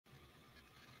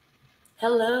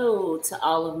Hello to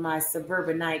all of my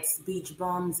suburbanites, beach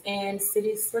bums, and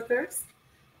city slickers.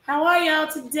 How are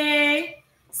y'all today?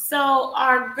 So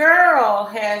our girl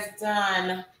has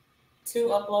done 2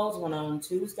 uploads, one on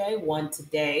Tuesday, one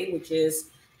today, which is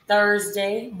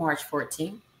Thursday, March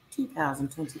 14th,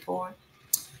 2024.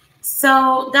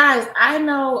 So guys, I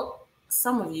know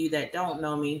some of you that don't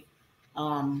know me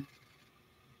on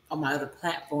my other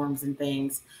platforms and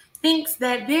things thinks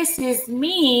that this is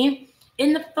me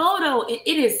in the photo. It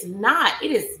is not. It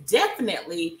is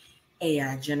definitely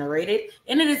AI generated,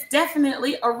 and it is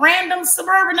definitely a random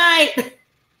suburbanite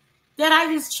that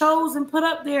I just chose and put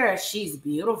up there. She's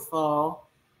beautiful.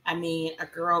 I mean, a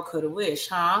girl could have wished,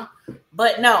 huh?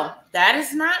 But no, that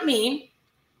is not me.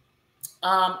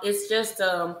 It's just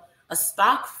a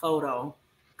stock photo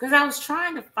because I was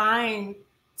trying to find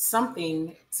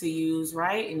something to use,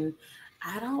 right? And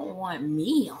I don't want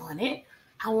me on it.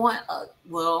 I want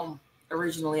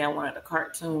originally I wanted a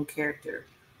cartoon character,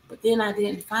 but then I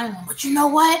didn't find one. But you know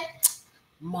what?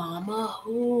 Mama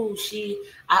Who,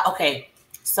 okay.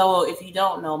 So if you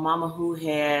don't know, Mama Who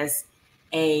has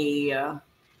a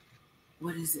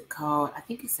what is it called? I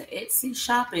think it's an Etsy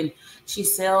shop, and she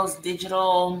sells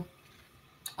digital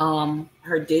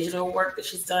her digital work that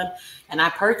she's done, and I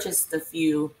purchased a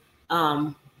few.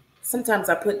 Sometimes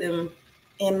I put them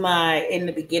in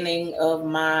the beginning of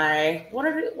my what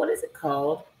is it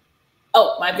called?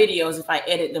 Oh, my videos if I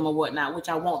edit them or whatnot, which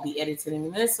I won't be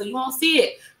editing this, so you won't see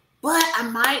it. But I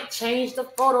might change the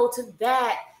photo to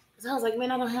that because I was like, man,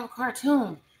 I don't have a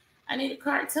cartoon. I need a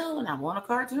cartoon. I want a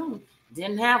cartoon.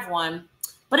 Didn't have one.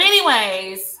 But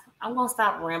anyways, I'm gonna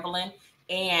stop rambling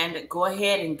and go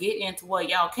ahead and get into what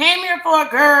y'all came here for,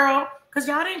 girl. Because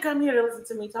y'all didn't come here to listen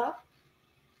to me talk.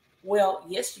 Well,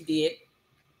 yes, you did.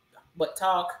 But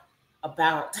talk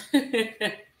about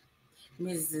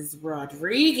Mrs.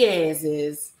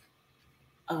 Rodriguez's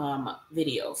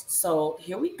videos. So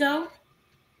here we go.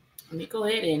 Let me go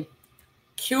ahead and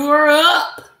cure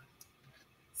up.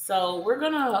 So we're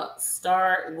going to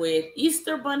start with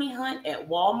Easter Bunny Hunt at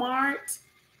Walmart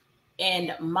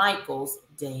and Michael's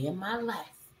Day in My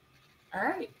Life. All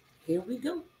right, here we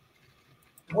go.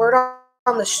 Word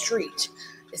on the street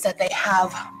is that they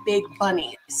have big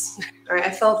bunnies. All right, I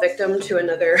fell victim to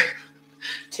another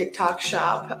TikTok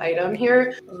shop item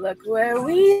here. Look where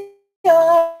we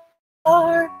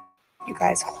are. You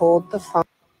guys hold the phone.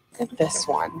 Look at this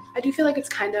one. I do feel like it's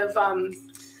kind of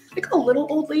like a little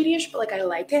old lady-ish, but like I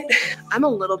like it. I'm a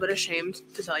little bit ashamed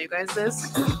to tell you guys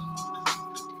this.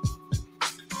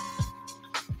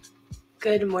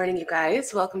 Good morning, you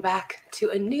guys. Welcome back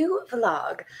to a new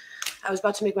vlog. I was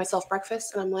about to make myself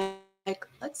breakfast, and I'm like,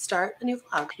 let's start a new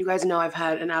vlog. You guys know I've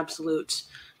had an absolute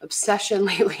obsession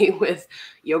lately with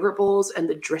yogurt bowls and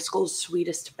the Driscoll's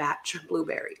Sweetest Batch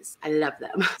blueberries. I love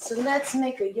them. So let's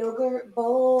make a yogurt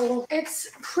bowl.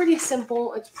 It's pretty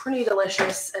simple, it's pretty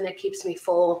delicious, and it keeps me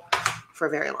full for a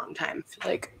very long time. I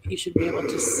feel like you should be able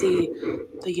to see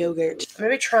the yogurt. I'm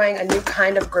gonna be trying a new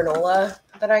kind of granola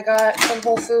that I got from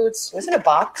Whole Foods. It was in a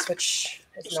box, which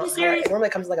is not how it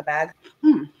normally comes in like a bag.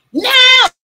 No!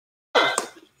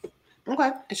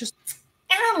 Okay, it's just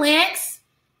Alex,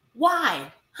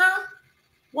 why? Huh?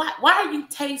 Why are you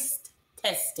taste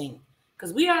testing?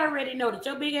 Because we already know that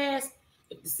your big ass,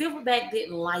 if the silverback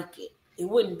didn't like it, it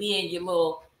wouldn't be in your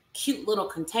little cute little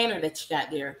container that you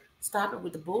got there. Stop it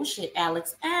with the bullshit,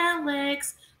 Alex.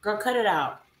 Alex, girl, cut it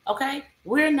out. Okay?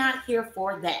 We're not here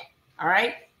for that. All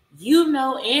right? You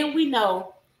know, and we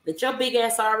know that your big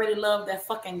ass already loved that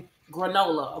fucking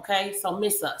granola. Okay? So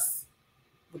miss us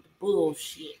with the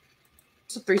bullshit.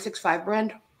 It's a 365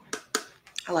 brand.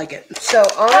 I like it. So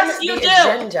on the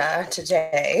agenda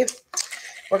today,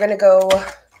 we're going to go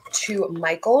to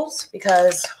Michael's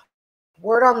because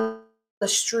word on the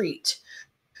street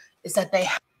is that they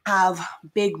have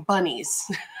big bunnies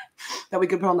that we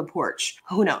could put on the porch.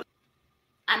 Who knows?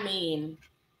 I mean,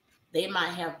 they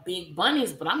might have big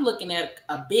bunnies, but I'm looking at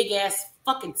a big ass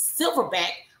fucking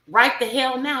silverback right the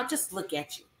hell now. Just look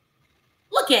at you.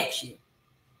 Look at you.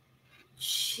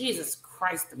 Jesus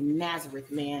Christ of Nazareth,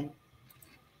 man.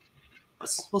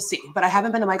 We'll see. But I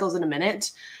haven't been to Michael's in a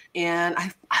minute, and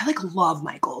I like love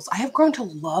Michael's. I have grown to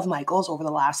love Michael's over the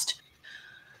last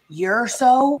year or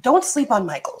so. Don't sleep on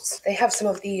Michael's. They have some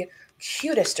of the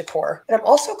cutest decor. And I'm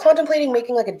also contemplating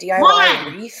making like a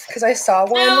DIY wreath because I saw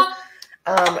one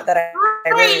that I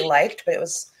really liked, but it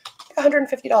was $150,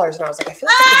 and I was like, I feel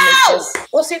like I could make this.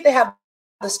 We'll see if they have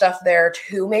the stuff there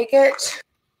to make it.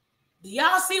 Do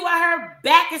y'all see why her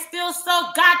back is still so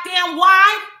goddamn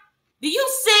wide? Do you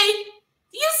see?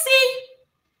 Do you see?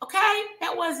 Okay,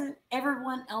 that wasn't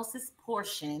everyone else's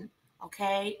portion.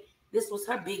 Okay, This was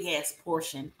her big ass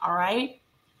portion, all right?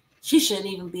 She shouldn't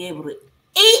even be able to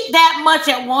eat that much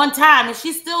at one time. And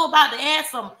she's still about to add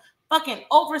some fucking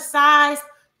oversized,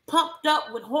 pumped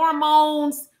up with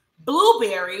hormones,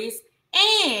 blueberries,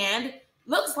 and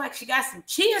looks like she got some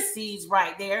chia seeds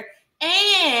right there.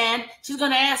 And she's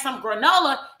gonna add some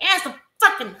granola and some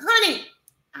fucking honey.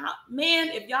 Man,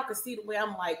 if y'all could see the way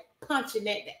I'm like punching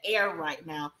at the air right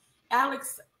now.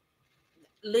 Alex,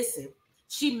 listen,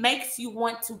 she makes you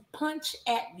want to punch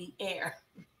at the air.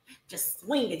 Just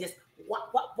swing it, just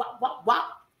wop, wop, wop, wop,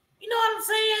 wop. You know what I'm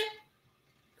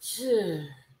saying?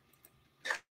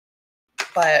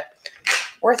 But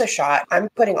worth a shot. I'm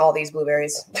putting all these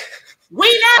blueberries. We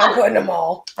know. I'm putting them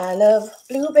all. I love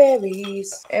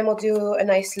blueberries. And we'll do a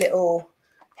nice little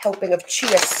helping of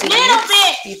chia seeds. Little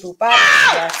bit. Beep boop bop.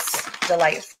 Yes,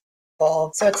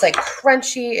 delightful. So it's like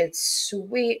crunchy, it's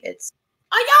sweet, it's...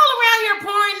 Are y'all around here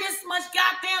pouring this much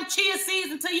goddamn chia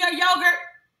seeds into your yogurt?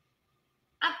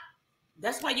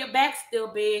 That's why your back's still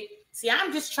big. See,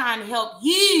 I'm just trying to help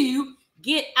you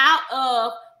get out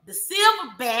of the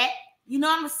silverback, you know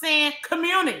what I'm saying,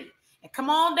 community. And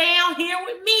come on down here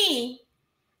with me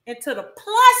into the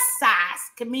plus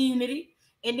size community.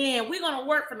 And then we're going to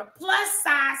work from the plus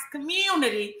size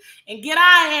community and get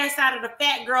our ass out of the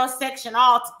fat girl section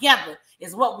all together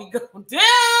is what we going to do.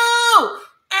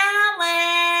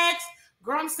 Alex,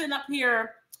 girl, I'm sitting up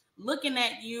here looking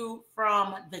at you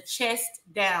from the chest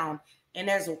down. And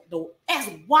as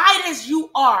wide as you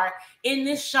are in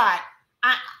this shot,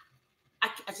 I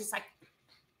just like,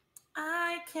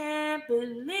 I can't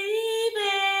believe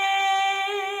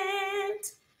it.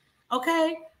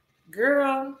 Okay,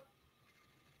 girl,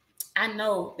 I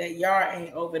know that y'all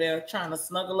ain't over there trying to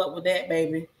snuggle up with that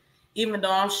baby, even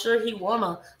though I'm sure he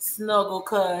wanna snuggle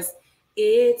because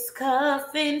it's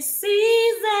cuffing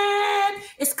season.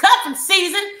 It's cuffing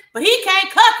season, but he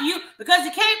can't cuff you because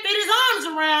he can't fit his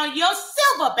arms around your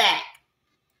silverback.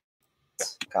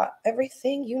 Got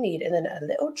everything you need, and then a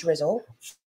little drizzle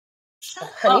of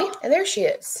honey, and there she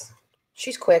is.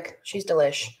 She's quick. She's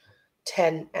delish.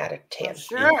 10 out of 10.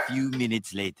 Sure. A few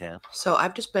minutes later. So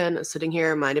I've just been sitting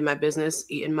here minding my business,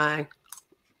 eating my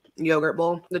yogurt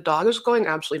bowl. The dog is going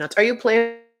absolutely nuts. Are you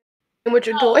playing with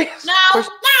your toys? No.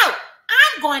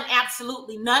 I'm going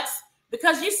absolutely nuts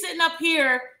because you're sitting up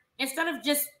here instead of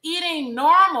just eating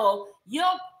normal.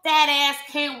 Your fat ass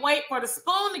can't wait for the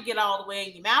spoon to get all the way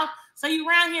in your mouth. So you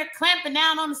around here clamping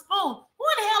down on the spoon. Who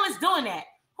in the hell is doing that?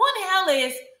 Who in the hell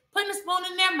is putting the spoon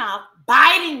in their mouth,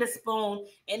 biting the spoon,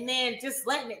 and then just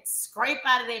letting it scrape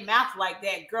out of their mouth like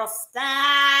that? Girl,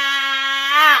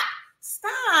 stop.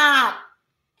 Stop.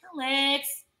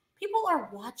 Alex, people are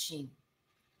watching.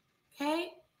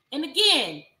 Okay? And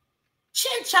again,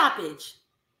 chin choppage.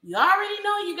 You already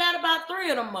know you got about 3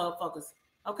 of them motherfuckers.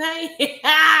 Okay?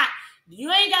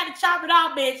 You ain't got to chop it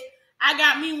off, bitch. I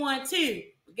got me one too.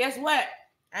 But guess what?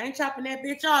 I ain't chopping that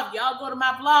bitch off. Y'all go to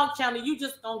my vlog channel. You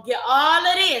just gonna get all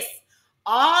of this.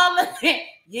 All of it.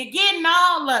 You're getting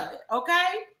all of it. Okay?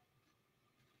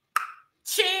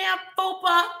 Chin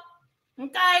fupa.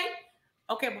 Okay?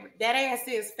 Okay, but that ass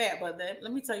is fat, but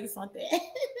let me tell you something.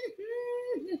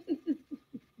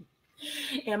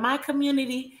 In my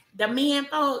community, the men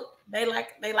folk, they like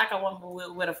a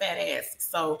woman with a fat ass.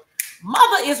 So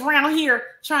mother is around here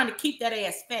trying to keep that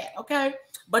ass fat, okay?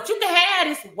 But you can have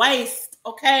this waist,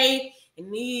 okay?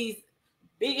 And these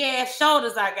big ass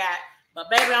shoulders I got. But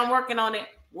baby, I'm working on it.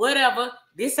 Whatever.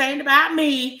 This ain't about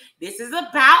me. This is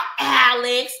about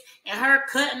Alex and her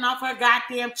cutting off her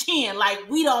goddamn chin like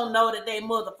we don't know that they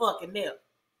motherfucking knew.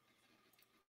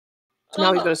 So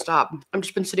now he's going to stop. I've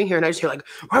just been sitting here and I just hear like,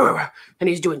 rah, rah, rah, and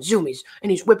he's doing zoomies and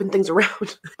he's whipping things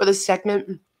around. For the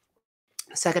second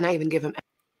I even give him.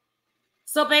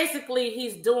 So basically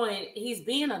he's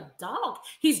being a dog.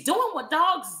 He's doing what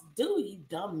dogs do, you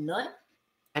dumb nut.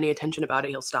 Any attention about it,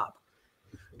 he'll stop.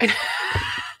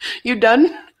 You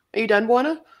done? Are you done,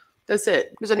 Buona? That's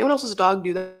it. Does anyone else's dog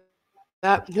do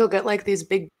that? He'll get like these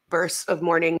big bursts of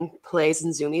morning plays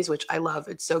and zoomies, which I love.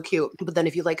 It's so cute. But then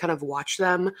if you like kind of watch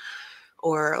them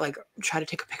or like try to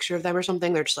take a picture of them or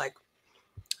something, they're just like,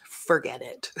 forget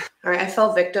it. All right, I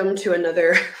fell victim to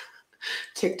another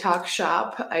TikTok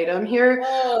shop item here,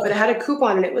 but it had a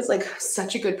coupon and it was like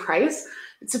such a good price.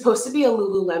 It's supposed to be a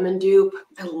Lululemon dupe.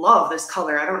 I love this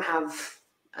color. I don't have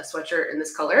a sweatshirt in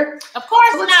this color. Of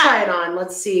course so let's try it on.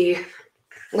 Let's see.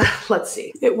 Let's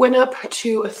see. It went up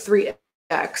to a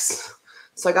 3X.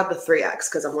 So I got the 3X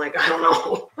because I'm like, I don't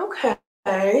know. Okay.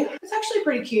 It's actually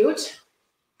pretty cute.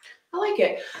 I like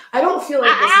it. I don't feel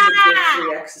like this is a good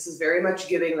 3X. This is very much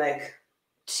giving like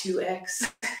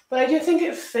 2X. But I do think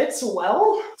it fits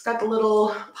well. It's got the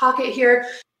little pocket here.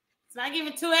 It's not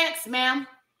giving 2X, ma'am.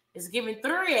 It's giving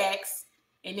 3X,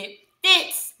 and it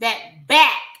fits that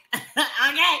back.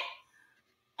 Okay?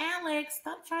 Alex,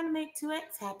 stop trying to make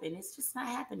 2X happen. It's just not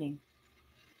happening.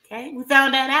 Okay? We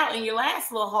found that out in your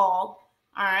last little haul.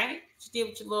 All right? You did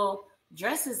with your little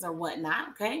dresses or whatnot.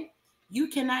 Okay? You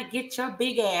cannot get your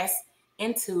big ass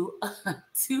into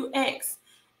 2X.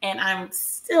 And I'm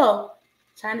still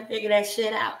trying to figure that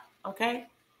shit out. Okay?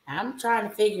 I'm trying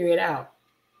to figure it out.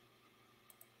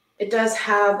 It does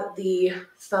have the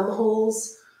thumb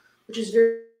holes, which is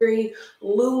very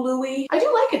Lulu-y. I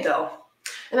do like it though.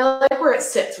 And I like where it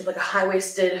sits with like a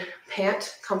high-waisted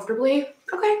pant comfortably.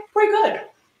 Okay, pretty good.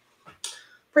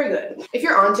 Pretty good. If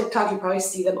you're on TikTok, you probably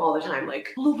see them all the time, like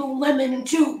Lululemon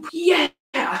dupe, yeah!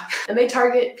 And they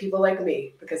target people like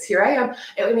me because here I am.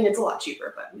 I mean, it's a lot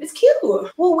cheaper, but it's cute.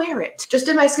 We'll wear it. Just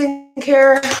did my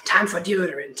skincare. Time for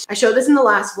deodorant. I showed this in the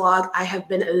last vlog. I have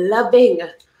been loving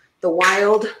the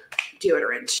Wild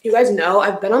deodorant. You guys know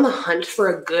I've been on the hunt for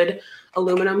a good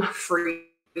aluminum-free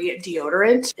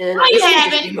deodorant, and this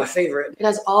is just my favorite. It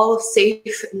has all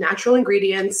safe, natural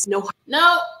ingredients. No,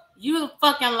 you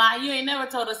fucking lie. You ain't never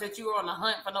told us that you were on the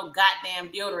hunt for no goddamn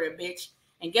deodorant, bitch.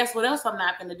 And guess what else I'm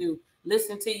not gonna do?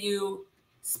 Listen to you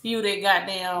spew that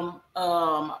goddamn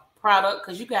product,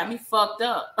 because you got me fucked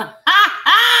up.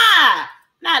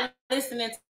 Not listening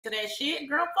to that shit,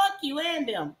 girl. Fuck you and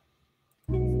them.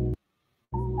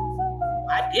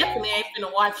 I definitely ain't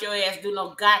finna watch your ass do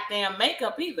no goddamn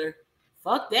makeup either.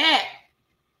 Fuck that.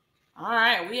 All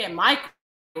right, we at micro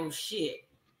shit.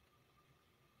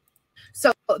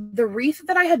 So the wreath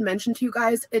that I had mentioned to you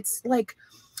guys, it's like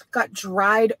got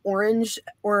dried orange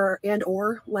or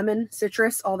lemon,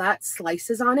 citrus, all that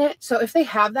slices on it. So if they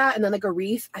have that and then like a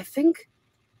wreath, I think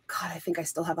I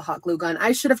still have a hot glue gun.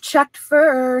 I should have checked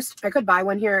first. I could buy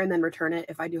one here and then return it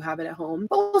if I do have it at home.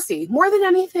 But we'll see. More than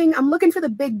anything, I'm looking for the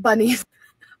big bunnies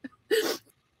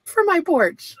for my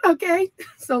porch. Okay,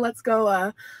 so let's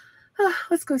go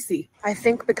see. I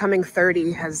think becoming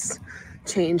 30 has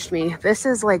changed me. This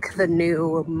is like the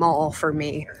new mall for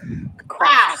me.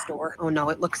 Craft store. Oh no,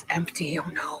 it looks empty. Oh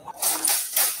no.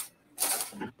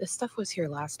 This stuff was here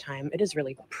last time. It is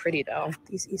really pretty though.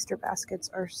 These Easter baskets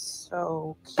are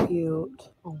so cute.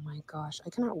 Oh my gosh, I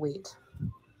cannot wait.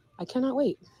 I cannot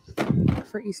wait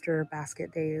for Easter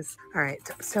basket days. All right,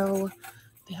 so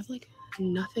they have like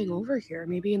nothing over here.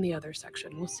 Maybe in the other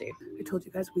section. We'll see. I told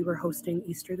you guys we were hosting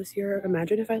Easter this year.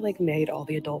 Imagine if I like made all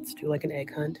the adults do like an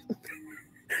egg hunt.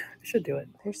 I should do it.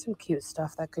 There's some cute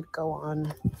stuff that could go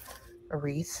on a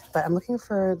wreath, but I'm looking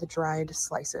for the dried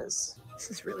slices.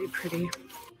 This is really pretty.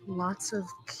 Lots of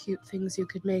cute things you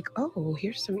could make. Oh,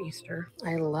 here's some Easter.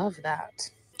 I love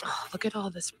that. Oh, look at all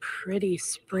this pretty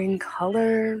spring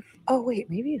color. Oh wait,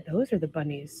 maybe those are the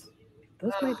bunnies.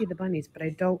 Those might be the bunnies, but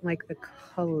I don't like the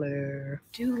color. I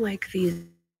do like these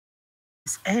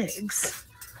eggs.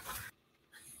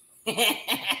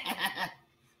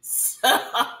 So,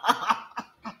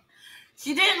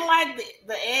 she didn't like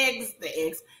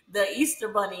the Easter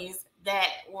bunnies that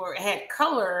had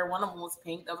color. One of them was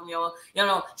pink, the other one yellow. You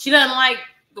know, she doesn't like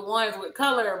the ones with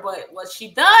color, but what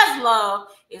she does love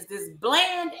is this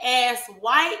bland ass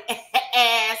white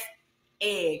ass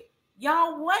egg.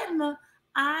 Y'all, what in the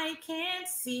I can't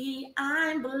see,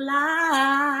 I'm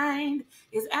blind.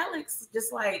 Is Alex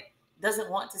just like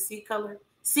doesn't want to see color?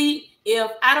 See,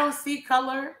 if I don't see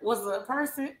color was a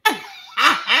person,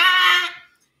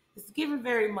 it's given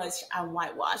very much I'm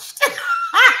whitewashed.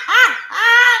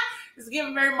 It's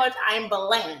given very much I'm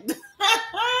bland.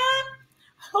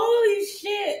 Holy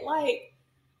shit. Like,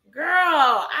 girl,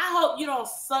 I hope you don't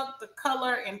suck the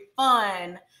color and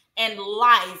fun and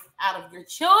life out of your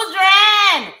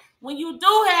children when you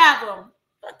do have them.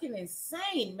 Fucking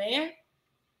insane, man.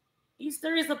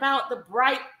 Easter is about the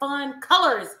bright, fun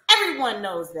colors. Everyone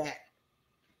knows that.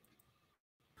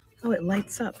 Oh, it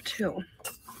lights up too.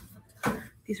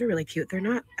 These are really cute. They're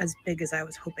not as big as I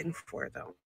was hoping for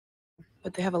though.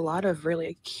 But they have a lot of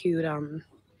really cute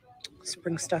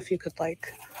spring stuff you could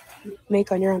like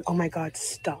make on your own. Oh my god,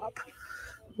 stop.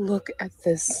 Look at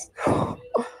this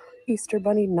Easter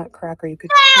bunny nutcracker you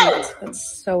could paint. That's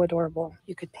so adorable.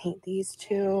 You could paint these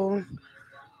too,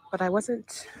 but I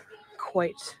wasn't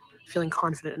quite feeling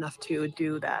confident enough to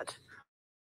do that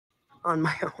on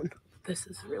my own. This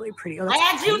is really pretty. Oh,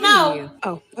 as you know.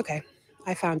 Oh, okay.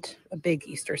 I found a big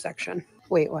Easter section.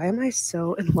 Wait, why am I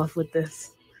so in love with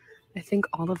this? I think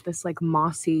all of this like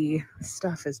mossy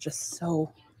stuff is just so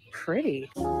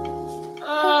pretty. All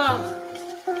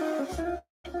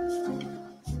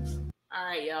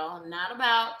right, y'all. Not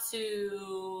about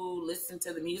to listen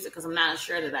to the music because I'm not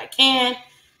sure that I can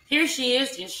Here she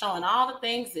is just showing all the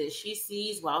things that she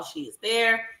sees while she is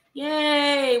there.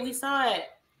 Yay, we saw it.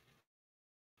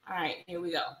 All right, here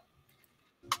we go.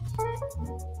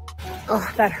 Oh,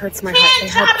 that hurts my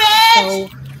heart. They had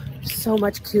so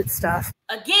much cute stuff.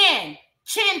 Again,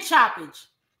 chin choppage.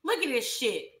 Look at this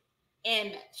shit.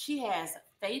 And she has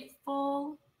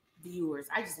faithful viewers.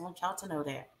 I just want y'all to know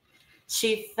that.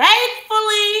 She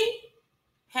faithfully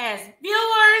has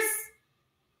viewers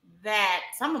that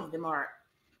some of them are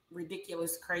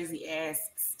ridiculous, crazy ass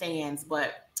stands,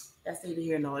 but that's neither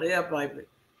here nor there, baby.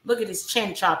 Look at this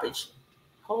chin choppage.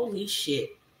 Holy shit.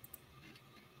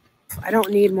 I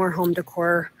don't need more home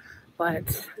decor,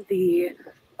 but the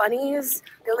bunnies,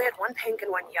 they only had one pink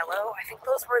and one yellow. I think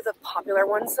those were the popular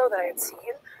ones, though, that I had seen.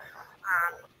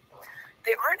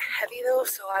 They aren't heavy, though,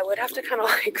 so I would have to kind of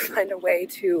like find a way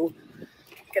to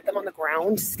get them on the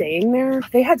ground staying there.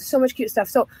 They had so much cute stuff.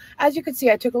 So as you could see,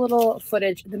 I took a little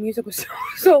footage. The music was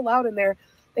so loud in there.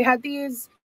 They had these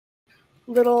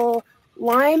little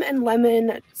lime and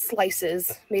lemon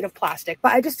slices made of plastic,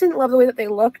 but I just didn't love the way that they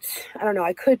looked. I don't know.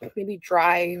 I could maybe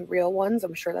dry real ones.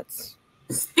 I'm sure that's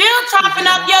still chopping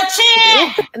up your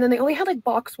chin. And then they only had like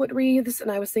boxwood wreaths, and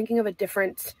I was thinking of a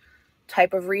different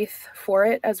type of wreath for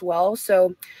it as well.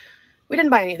 So we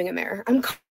didn't buy anything in there. I'm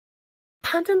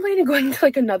contemplating going to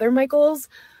like another Michael's.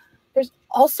 There's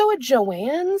also a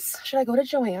Joann's. Should I go to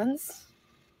Joann's?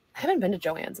 I haven't been to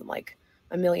Joann's in like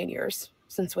a million years,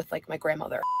 since with like my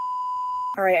grandmother.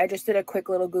 All right, I just did a quick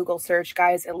little Google search,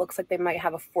 guys. It looks like they might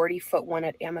have a 40-foot one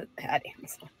at Amazon.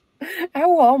 At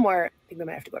Walmart. I think they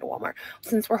might have to go to Walmart.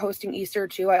 Since we're hosting Easter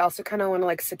too, I also kind of want to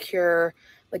like secure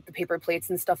like the paper plates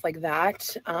and stuff like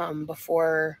that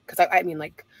before, because I mean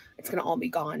like it's gonna all be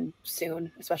gone soon,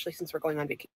 especially since we're going on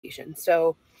vacation.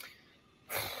 So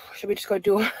should we just go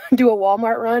do a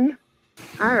Walmart run?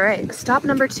 All right, stop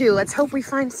number 2. Let's hope we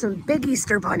find some big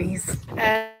Easter bunnies.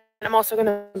 And I'm also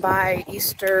gonna buy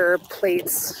Easter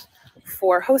plates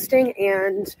for hosting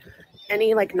and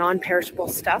any like non-perishable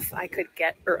stuff I could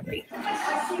get early.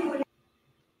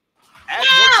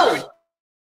 Ow!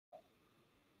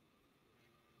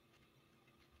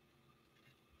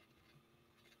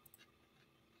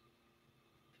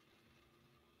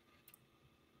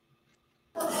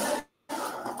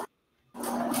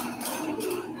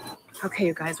 Okay,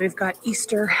 you guys, we've got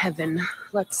Easter heaven.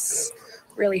 Let's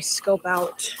really scope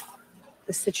out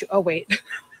the situation. Oh, wait.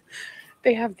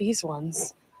 They have these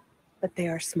ones, but they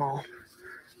are small.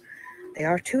 They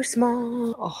are too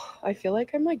small. Oh, I feel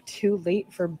like I'm like too late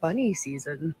for bunny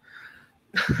season.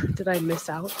 Did I miss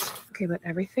out? Okay, but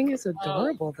everything is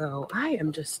adorable, though. I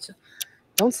am just...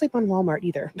 Don't sleep on Walmart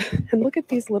either. And look at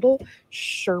these little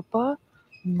Sherpa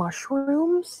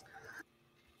mushrooms.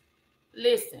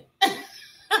 Listen.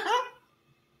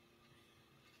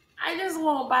 I just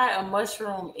won't buy a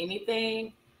mushroom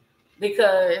anything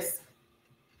because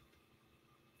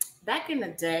back in the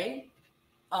day,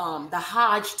 the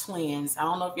Hodge twins, I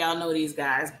don't know if y'all know these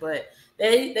guys, but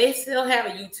they still have a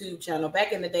YouTube channel.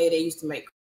 Back in the day, they used to make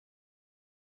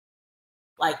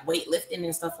like weightlifting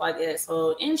and stuff like that.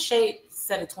 So in shape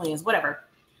set of twins, whatever.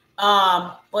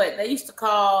 But they used to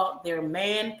call their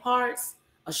man parts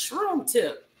a shroom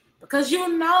tip because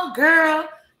you know, girl,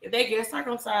 if they get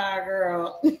circumcised,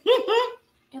 girl,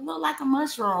 it look like a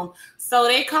mushroom. So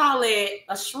they call it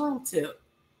a shroom tip.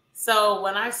 So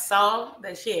when I saw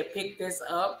that she had picked this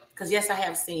up, because yes, I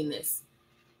have seen this.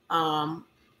 I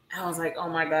was like, oh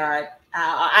my God.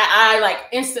 I like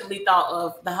instantly thought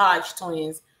of the Hodge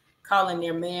twins calling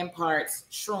their man parts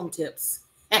shroom tips.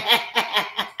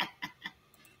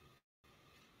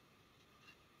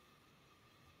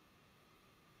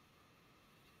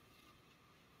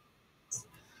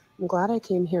 I'm glad I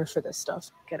came here for this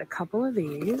stuff. Get a couple of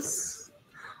these.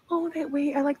 Oh,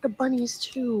 wait, I like the bunnies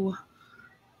too.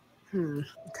 Okay,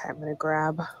 I'm gonna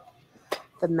grab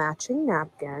the matching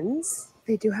napkins.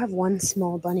 They do have one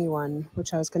small bunny one,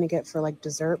 which I was gonna get for like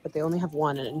dessert, but they only have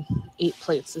one and 8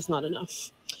 plates is not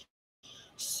enough.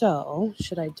 So,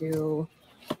 should I do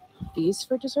these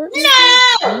for dessert? No!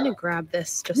 I'm gonna grab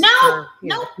this just for,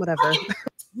 whatever.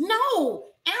 No,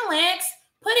 Alex,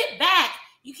 put it back.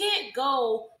 You can't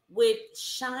go with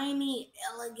shiny,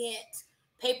 elegant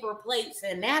paper plates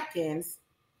and napkins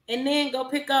and then go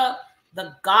pick up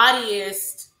the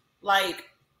gaudiest, like,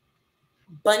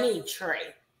 bunny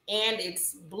tray. And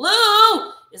it's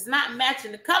blue. It's not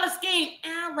matching the color scheme.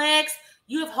 Alex,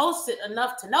 you have hosted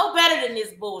enough to know better than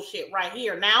this bullshit right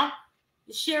here. Now,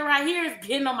 this shit right here is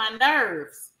getting on my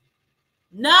nerves.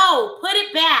 No, put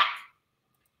it back.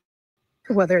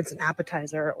 Whether it's an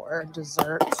appetizer or a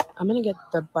dessert, I'm gonna get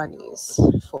the bunnies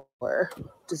for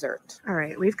dessert. All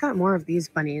right, we've got more of these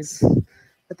bunnies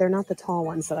but they're not the tall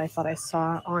ones that I thought I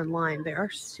saw online. They are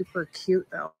super cute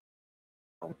though.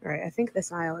 All right, I think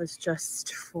this aisle is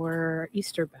just for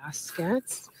Easter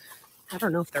baskets. I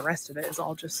don't know if the rest of it is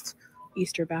all just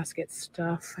Easter basket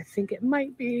stuff. I think it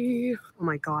might be. Oh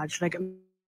my God, should I get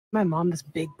my mom this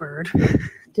big bird?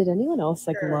 Did anyone else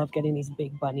like love getting these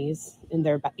big bunnies in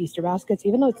their Easter baskets?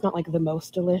 Even though it's not like the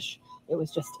most delish, it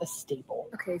was just a staple.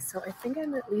 Okay, so I think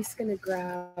I'm at least gonna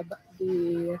grab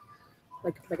the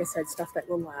like I said, stuff that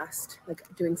will last. Like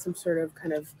doing some sort of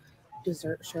kind of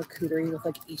dessert charcuterie with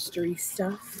like Eastery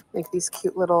stuff. Like these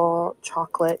cute little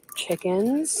chocolate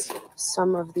chickens.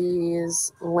 Some of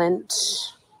these Lent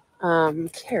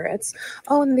carrots.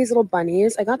 Oh, and these little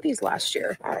bunnies. I got these last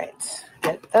year. All right,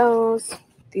 get those.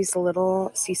 These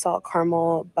little sea salt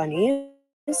caramel bunnies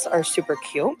are super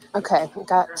cute. Okay, we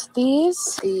got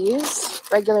these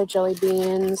regular jelly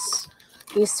beans,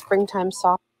 these springtime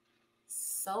soft.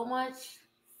 So much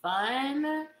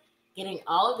fun getting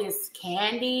all of this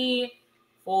candy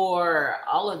for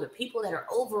all of the people that are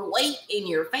overweight in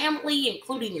your family,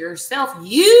 including yourself,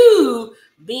 you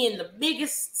being the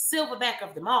biggest silverback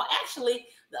of them all. Actually,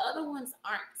 the other ones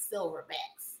aren't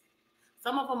silverbacks.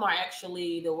 Some of them are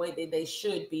actually the way that they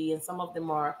should be, and some of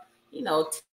them are, you know,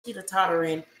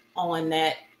 teeter-tottering on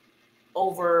that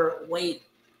overweight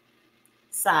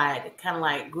side, kind of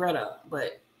like Greta,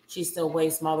 but she's still way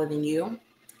smaller than you.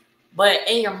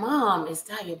 And your mom is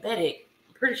diabetic.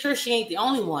 I'm pretty sure she ain't the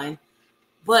only one.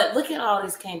 But look at all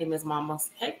this candy, Miss Mama.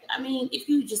 Heck, I mean, if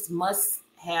you just must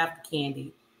have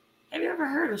candy, have you ever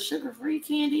heard of sugar-free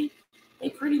candy? They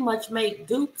pretty much make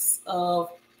dupes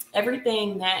of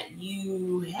everything that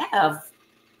you have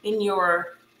in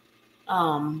your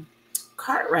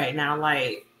cart right now.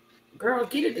 Like, girl,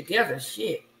 get it together.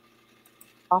 Shit.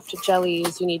 Off to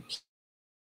jellies. You need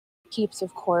Peeps,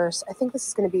 of course. I think this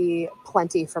is going to be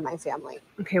plenty for my family.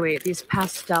 Okay, wait. These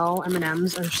pastel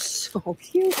M&Ms are so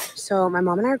cute. So my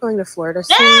mom and I are going to Florida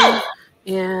soon.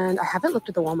 And I haven't looked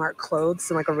at the Walmart clothes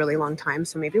in like a really long time.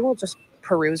 So maybe we'll just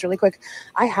peruse really quick.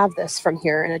 I have this from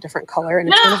here in a different color. And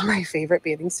it's one of my favorite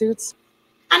bathing suits.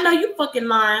 I know you fucking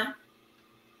lying.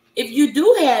 If you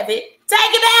do have it, take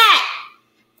it back.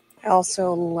 I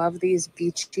also love these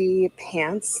beachy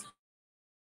pants.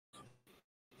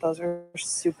 Those are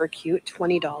super cute,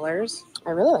 $20.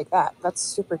 I really like that. That's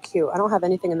super cute. I don't have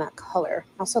anything in that color.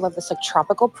 I also love this like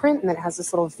tropical print, and then it has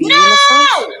this little V in the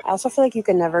front. I also feel like you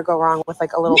can never go wrong with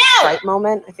like a little stripe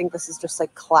moment. I think this is just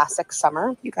like classic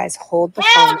summer. You guys hold the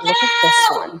phone. Look at this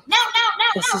one.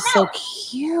 This is so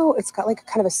cute. It's got like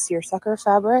kind of a seersucker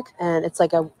fabric, and it's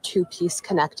like a two-piece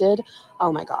connected.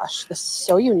 Oh my gosh, this is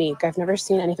so unique. I've never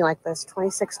seen anything like this.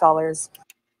 $26.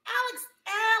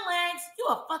 Alex, you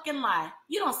a fucking lie.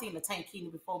 You don't see the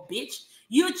tankini before, bitch.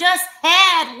 You just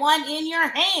had one in your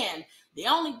hand. The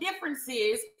only difference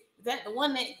is that the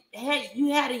one that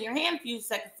you had in your hand a few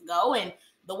seconds ago and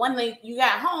the one that you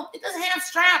got home, it doesn't have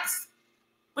straps.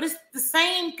 But it's the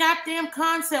same goddamn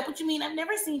concept. What you mean? I've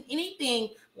never seen anything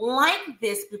like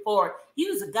this before.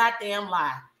 You's a goddamn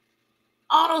lie.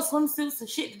 All those swimsuits and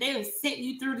shit that they have sent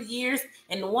you through the years,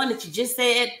 and the one that you just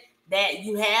said that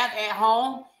you have at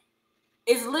home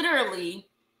is literally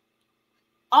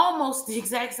almost the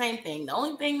exact same thing. The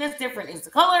only thing that's different is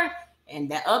the color, and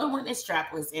that other one is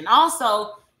strapless. And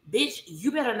also, bitch,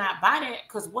 you better not buy that,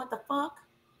 because what the fuck?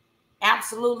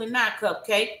 Absolutely not,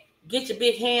 Cupcake. Get your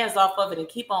big hands off of it and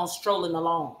keep on strolling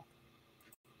along.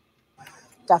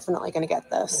 Definitely going to get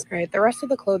this. All right, the rest of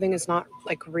the clothing is not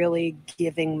like really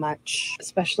giving much,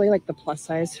 especially like the plus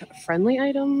size friendly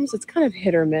items. It's kind of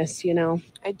hit or miss, you know.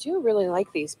 I do really like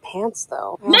these pants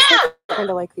though. I also kind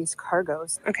of like these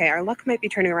cargos. Okay, our luck might be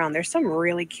turning around. There's some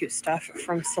really cute stuff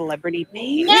from Celebrity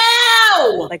Paint.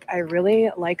 No! Like I really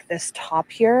like this top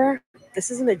here.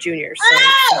 This isn't a junior,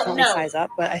 so definitely size up.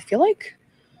 But I feel like,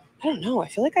 I don't know. I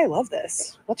feel like I love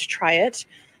this. Let's try it.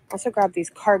 Also grab these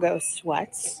cargo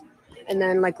sweats. And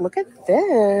then, like, look at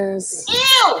this.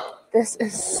 Ew! This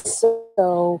is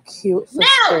so cute for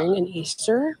spring and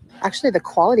Easter. Actually, the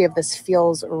quality of this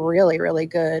feels really, really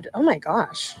good. Oh, my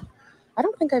gosh. I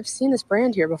don't think I've seen this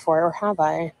brand here before, or have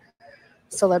I?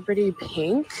 Celebrity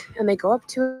Pink. And they go up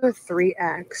to a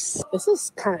 3X. This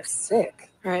is kind of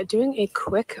sick. All right, doing a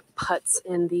quick putz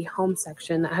in the home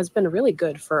section that has been really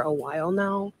good for a while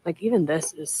now. Like, even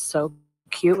this is so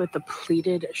cute with the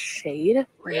pleated shade.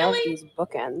 Really? I love these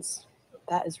bookends.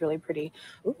 That is really pretty.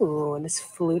 Ooh, and this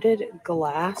fluted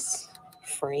glass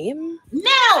frame. No!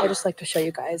 I just like to show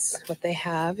you guys what they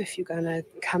have if you're gonna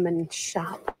come and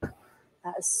shop.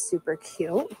 That is super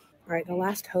cute. All right, the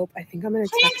last hope. I think I'm gonna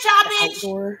check the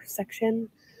outdoor section,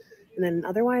 and then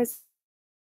otherwise,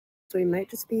 we might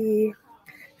just be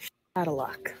Out of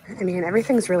luck. I mean,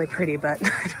 everything's really pretty, but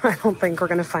I don't think we're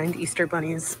gonna find Easter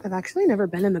bunnies. I've actually never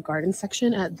been in the garden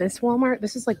section at this Walmart.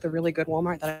 This is like the really good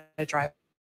Walmart that I drive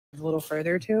a little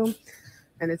further to.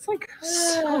 And it's like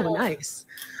so nice.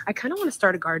 I kind of want to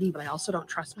start a garden, but I also don't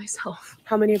trust myself.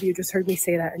 How many of you just heard me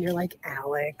say that and you're like,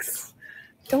 Alex,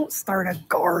 don't start a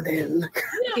garden?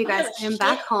 Hey guys, I am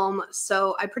back home.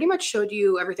 So I pretty much showed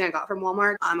you everything I got from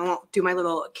Walmart. I won't do my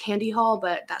little candy haul,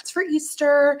 but that's for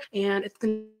Easter. And it's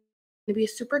going to be a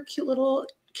super cute little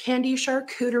candy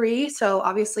charcuterie. So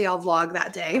obviously I'll vlog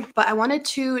that day, but I wanted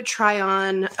to try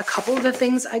on a couple of the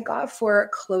things I got for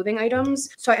clothing items.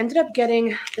 So I ended up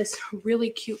getting this really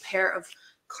cute pair of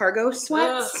cargo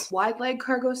sweats, wide leg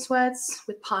cargo sweats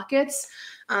with pockets.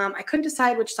 I couldn't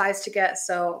decide which size to get.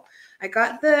 So I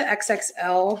got the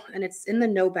XXL and it's in the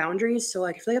no boundaries. So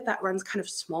like, I feel like that runs kind of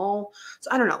small. So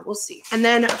I don't know, we'll see. And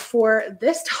then for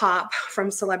this top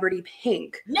from Celebrity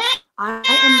Pink, I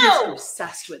am just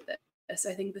obsessed with it.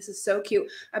 I think this is so cute.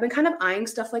 I've been kind of eyeing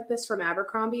stuff like this from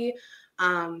Abercrombie,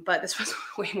 but this was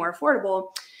way more affordable.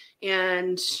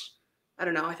 And I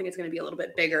don't know, I think it's going to be a little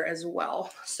bit bigger as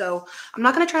well. So I'm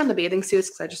not going to try on the bathing suits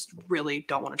because I just really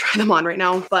don't want to try them on right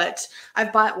now. But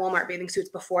I've bought Walmart bathing suits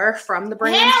before from the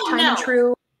brand Time and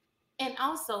True. And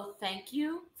also thank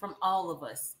you from all of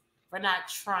us for not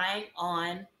trying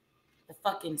on the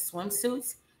fucking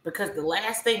swimsuits, because the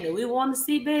last thing that we want to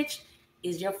see, bitch,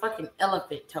 is your fucking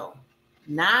elephant toe.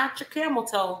 Not your camel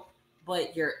toe,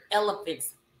 but your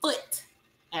elephant's foot,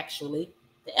 actually.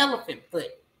 The elephant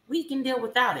foot. We can deal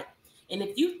without it. And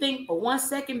if you think for 1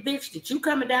 second, bitch, that you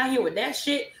coming down here with that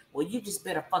shit, well, you just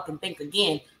better fucking think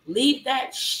again. Leave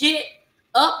that shit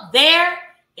up there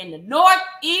in the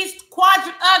northeast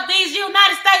quadrant of these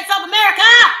United States of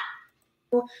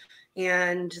America.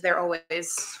 And they're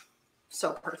always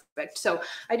so perfect. So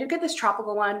I did get this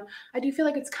tropical one. I do feel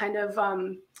like it's kind of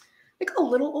like a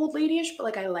little old lady-ish, but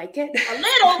like I like it. A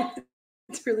little.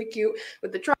 It's really cute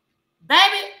with the truck.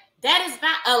 Baby, that is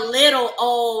not a little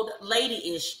old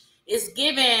lady-ish. It's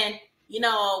given, you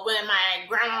know, when my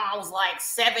grandma was like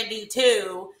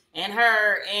 72 and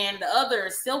her and the other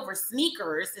silver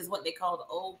sneakers is what they call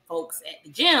the old folks at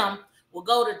the gym will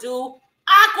go to do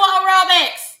aqua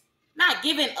aerobics. Not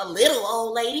giving a little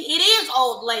old lady. It is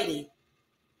old lady.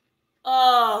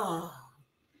 Oh,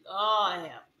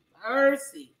 have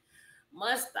mercy.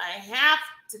 Must I have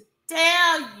to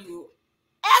tell you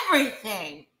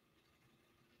everything?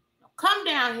 Now come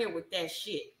down here with that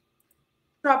shit.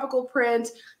 Tropical print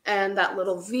and that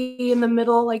little V in the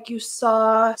middle like you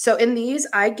saw. So in these,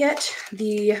 I get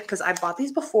because I bought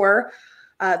these before,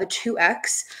 the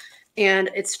 2X,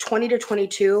 and it's 20 to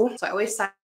 22. So I always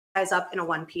size up in a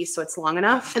one piece so it's long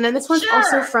enough. And then this one's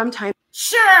also from Time.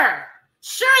 Sure,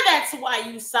 that's why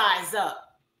you size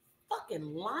up.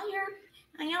 Fucking liar.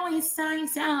 I always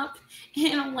size up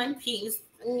in a one piece,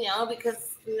 you know,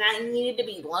 because I needed to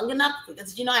be long enough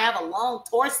because, you know, I have a long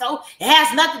torso. It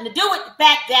has nothing to do with the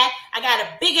fact that I got a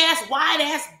big ass, wide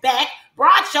ass back,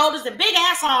 broad shoulders, and big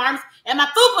ass arms, and my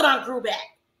fupa done grew back.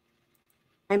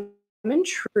 I'm in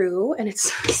True, and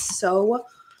it's so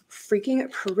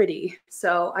freaking pretty.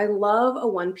 So I love a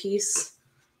one piece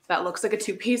that looks like a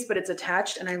two piece, but it's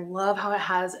attached, and I love how it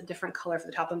has a different color for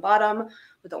the top and bottom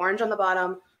with the orange on the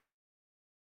bottom.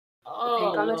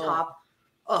 Pink on the top.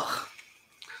 Oh,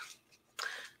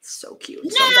 so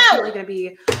cute. So I'm definitely going to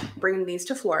be bringing these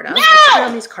to Florida. Let's try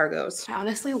on these cargos. I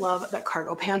honestly love that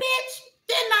cargo pants. Bitch,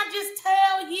 didn't I just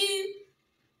tell you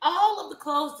all of the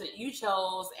clothes that you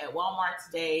chose at Walmart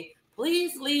today?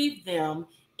 Please leave them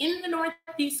in the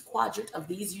northeast quadrant of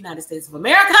these United States of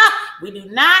America. We do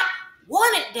not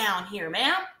want it down here,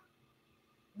 ma'am.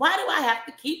 Why do I have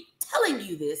to keep telling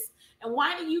you this? And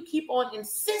why do you keep on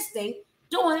insisting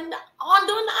doing the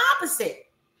opposite?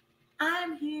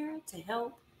 I'm here to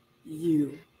help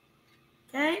you.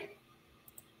 Okay?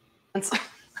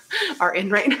 Are in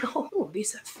right now. Oh,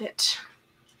 these fit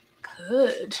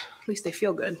good. At least they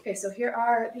feel good. Okay, so here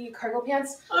are the cargo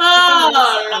pants.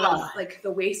 Like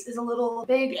the waist is a little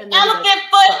big, and then elephant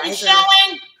foot is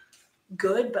showing.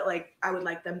 Good, but like I would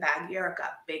like them baggier. I've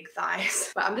got big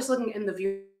thighs, but I'm just looking in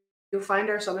the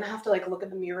viewfinder, so I'm gonna have to like look in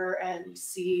the mirror and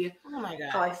see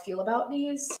how I feel about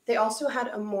these. They also had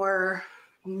a more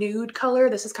nude color.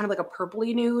 This is kind of like a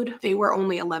purpley nude. They were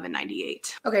only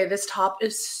 $11.98. Okay, this top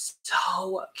is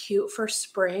so cute for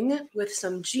spring with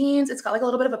some jeans. It's got like a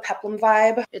little bit of a peplum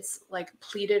vibe. It's like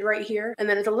pleated right here, and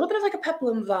then it's a little bit of like a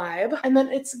peplum vibe, and then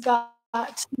it's got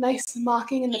nice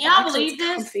mocking in the back, so it's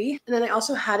comfy. And then they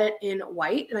also had it in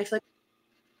white, and I feel like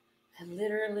I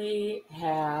literally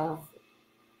have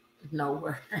no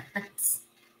words.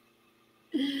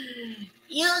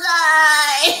 You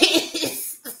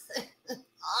guys,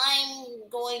 I'm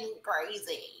going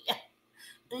crazy.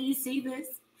 Do you see this?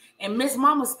 And Miss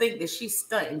Mamas think that she's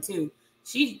stunting too.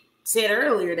 She said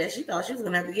earlier that she thought she was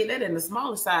gonna have to get that in the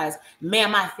smaller size.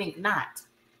 Ma'am, I think not.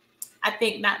 I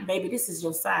think not, baby. This is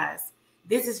your size.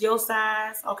 This is your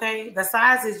size, okay? The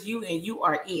size is you and you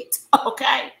are it,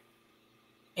 okay?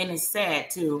 And it's sad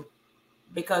too,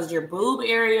 because your boob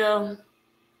area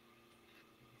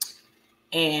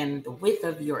and the width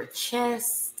of your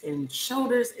chest and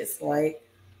shoulders, it's like,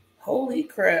 holy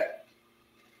crap.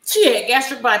 She had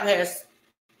gastric bypass.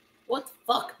 What the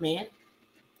fuck, man?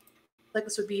 Like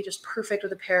this would be just perfect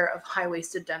with a pair of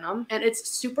high-waisted denim. And it's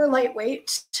super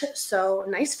lightweight, so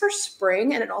nice for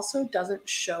spring. And it also doesn't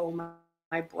show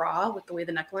my bra with the way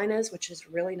the neckline is, which is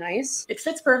really nice. It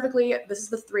fits perfectly. This is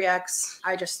the 3X.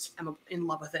 I just am in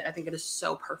love with it. I think it is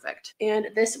so perfect. And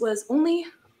this was only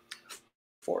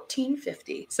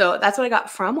 $14.50. So that's what I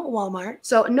got from Walmart.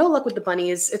 So no luck with the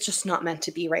bunnies. It's just not meant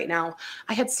to be right now.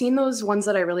 I had seen those ones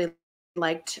that I really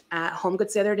liked at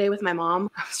HomeGoods the other day with my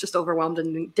mom. I was just overwhelmed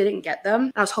and didn't get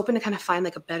them. I was hoping to kind of find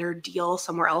like a better deal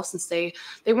somewhere else since they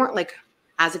weren't like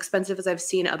as expensive as I've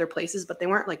seen other places, but they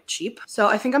weren't like cheap. So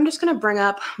I think I'm just going to bring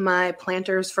up my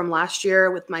planters from last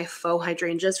year with my faux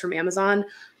hydrangeas from Amazon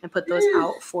and put those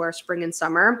out for spring and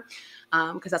summer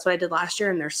because that's what I did last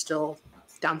year and they're still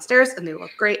downstairs and they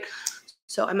look great.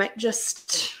 So I might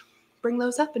just bring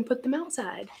those up and put them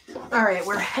outside. All right,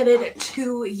 we're headed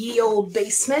to ye old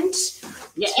basement.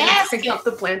 Yeah, pick up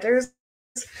the planters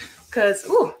because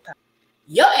ooh,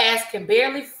 your ass can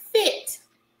barely fit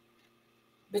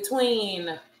between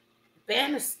the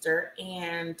banister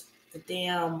and the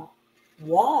damn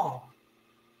wall.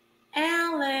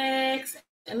 Alex,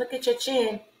 and look at your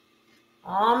chin.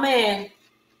 Oh man.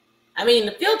 I mean,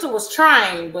 the filter was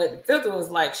trying, but the filter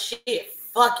was like, shit,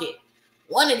 fuck it.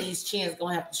 One of these chins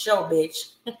gonna have to show, bitch.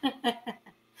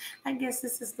 I guess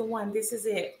this is the one. This is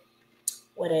it.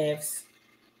 Whatevs.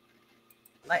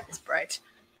 Light is bright.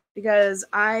 Because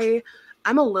I'm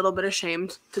a little bit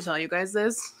ashamed to tell you guys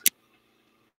this.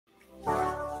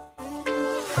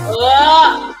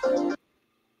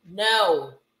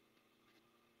 No.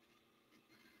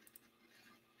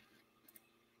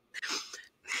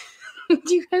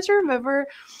 Do you guys remember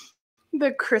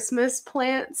the Christmas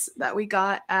plants that we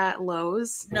got at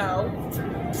Lowe's? No.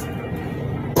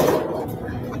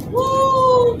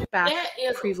 Woo! Back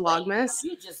pre-Vlogmas.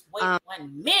 You just wait 1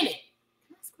 minute.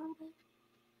 Can I scroll back?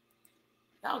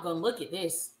 Y'all gonna look at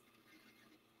this.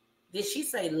 Did she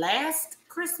say last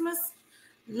Christmas?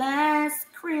 Last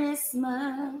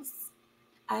Christmas,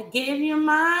 I gave you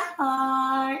my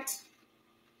heart.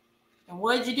 And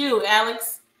what'd you do,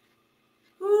 Alex?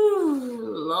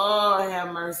 Ooh, Lord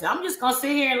have mercy. I'm just gonna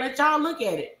sit here and let y'all look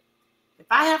at it. If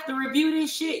I have to review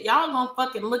this shit, y'all gonna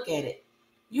fucking look at it.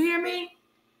 You hear me?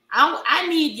 I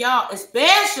need y'all,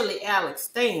 especially Alex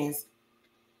Stans.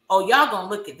 Oh, y'all gonna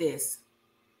look at this.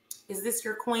 Is this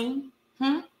your queen?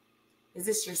 Is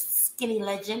this your skinny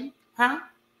legend? Huh?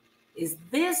 Is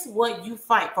this what you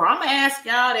fight for? I'm gonna ask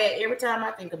y'all that every time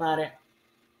I think about it.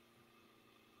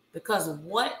 Because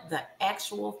what the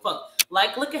actual fuck?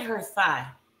 Like, look at her thigh.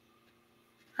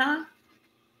 Huh?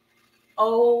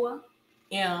 OMG.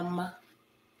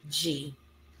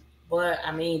 But,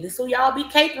 I mean, this is who y'all be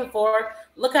caping for.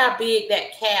 Look how big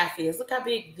that calf is. Look how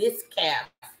big this calf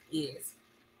is.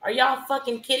 Are y'all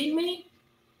fucking kidding me?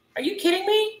 Are you kidding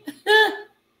me?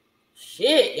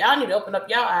 Shit, y'all need to open up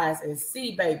y'all eyes and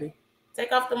see, baby.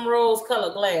 Take off them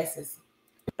rose-colored glasses.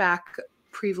 Back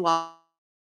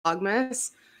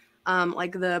pre-Vlogmas.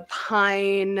 Like the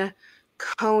pine,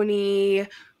 coney,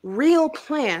 real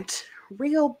plant,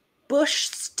 real bush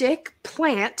stick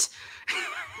plant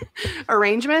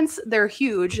arrangements. They're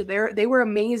huge. They were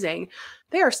amazing.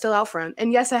 They are still out front.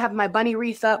 And yes, I have my bunny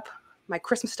wreath up. My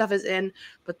Christmas stuff is in,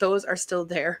 but those are still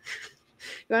there.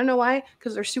 You want to know why?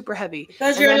 Because they're super heavy.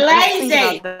 Because you're lazy. I don't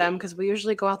think about them because we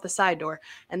usually go out the side door.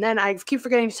 And then I keep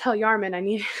forgetting to tell Yarman I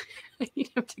need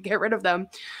him to get rid of them.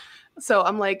 So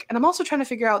I'm like, and I'm also trying to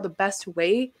figure out the best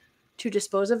way to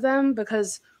dispose of them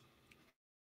because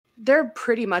they're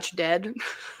pretty much dead.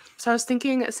 So I was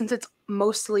thinking, since it's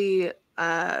mostly,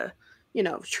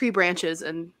 tree branches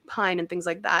and pine and things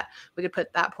like that, we could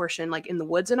put that portion like in the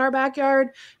woods in our backyard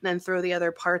and then throw the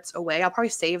other parts away. I'll probably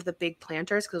save the big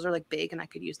planters because they're like big and I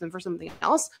could use them for something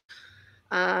else.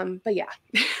 But yeah,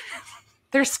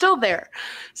 they're still there.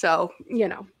 So,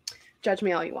 judge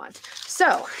me all you want.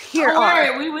 So here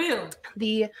are we will.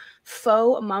 The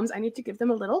faux mums. I need to give them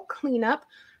a little cleanup.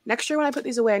 Next year when I put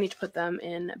these away, I need to put them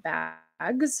in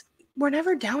bags. we're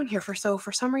never down here for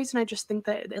some reason I just think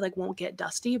that they like won't get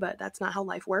dusty, but that's not how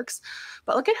life works.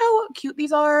 But look at how cute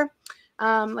these are.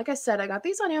 Like I said, I got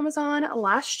these on Amazon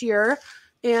last year,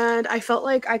 and I felt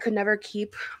like I could never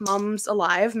keep mums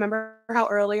alive. Remember how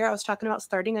earlier I was talking about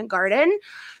starting a garden?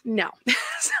 No.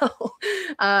 So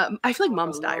I feel like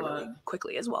mums die really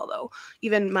quickly as well, though.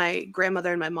 Even my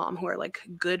grandmother and my mom, who are like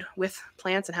good with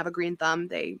plants and have a green thumb,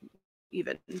 they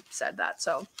even said that.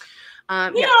 So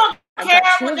You yeah, don't I've care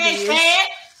got 2 what of they these, said.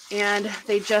 and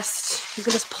they just, you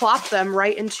can just plop them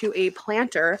right into a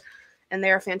planter, and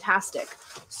they are fantastic.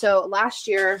 So last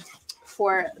year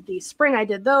for the spring, I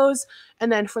did those, and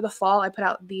then for the fall, I put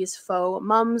out these faux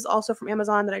mums, also from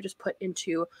Amazon, that I just put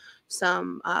into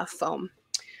some foam.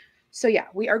 So yeah,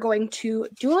 we are going to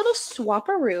do a little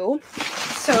swap-a-roo.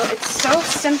 So it's so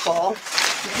simple.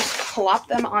 You just plop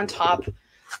them on top,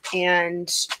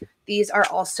 and these are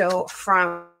also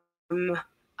from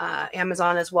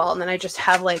Amazon as well. And then I just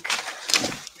have like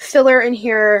filler in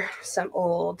here, some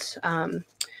old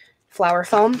flower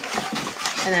foam,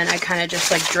 and then I kind of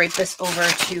just like drape this over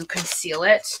to conceal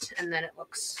it, and then it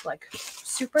looks like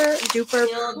super duper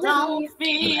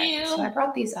pretty. Okay, so I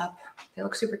brought these up. They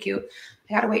look super cute.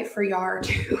 I gotta wait for Yar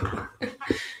to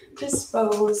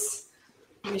dispose.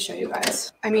 Let me show you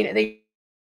guys. I mean, they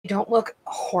don't look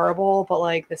horrible, but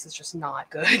like this is just not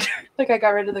good. Like I got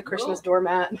rid of the Christmas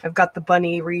doormat. I've got the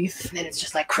bunny wreath, and it's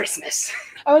just like Christmas.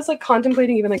 I was like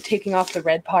contemplating even like taking off the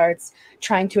red parts,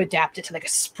 trying to adapt it to like a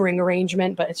spring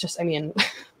arrangement, but it's just, I mean,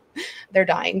 they're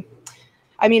dying.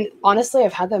 I mean, honestly,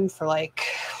 I've had them for like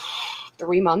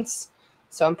 3 months,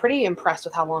 so I'm pretty impressed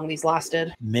with how long these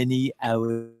lasted. Many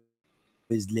hours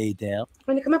later.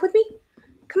 Want to come up with me?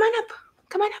 Come on up.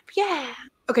 Come on up. Yeah.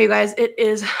 Okay, you guys, it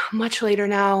is much later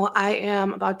now. I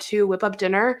am about to whip up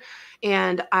dinner,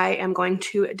 and I am going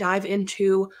to dive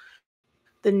into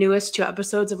the newest 2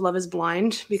 episodes of Love is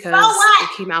Blind because they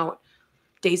came out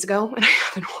days ago and I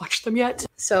haven't watched them yet.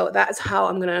 So that's how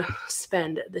I'm going to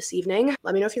spend this evening.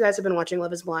 Let me know if you guys have been watching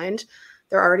Love is Blind.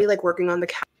 They're already like working on the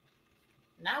cast.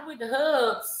 Not with the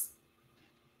hugs.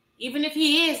 Even if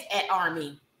he is at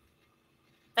Army.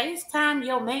 FaceTime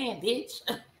your man, bitch.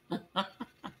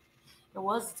 There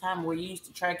was a time where you used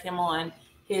to track him on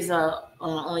his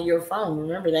on your phone.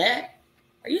 Remember that?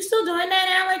 Are you still doing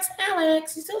that, Alex?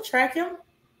 Alex, you still track him?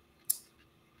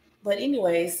 But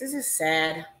anyways, this is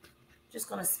sad. Just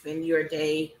gonna spend your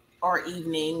day or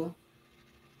evening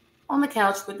on the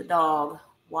couch with the dog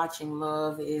watching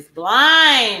Love is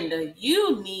Blind.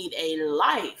 You need a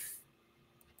life.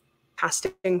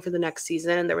 Casting for the next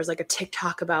season, and there was like a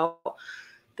TikTok about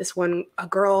this one. A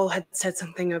girl had said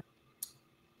something of,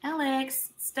 Alex,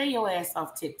 stay your ass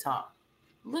off TikTok.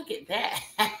 Look at that.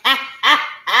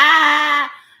 I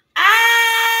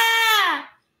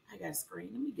got a screen.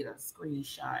 Let me get a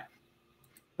screenshot.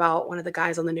 About one of the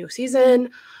guys on the new season.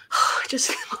 I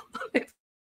just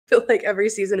feel like every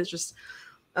season is just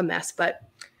a mess, but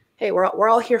hey, we're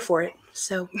all here for it.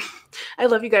 So I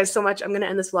love you guys so much. I'm going to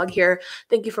end this vlog here.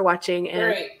 Thank you for watching.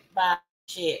 And great. Bye.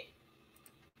 Shit.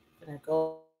 I'm going to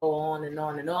go on and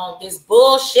on and on. This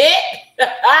bullshit.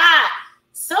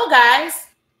 So guys,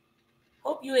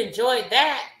 hope you enjoyed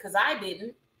that because I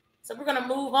didn't. So we're going to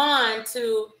move on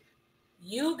to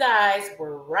You Guys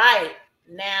Were Right.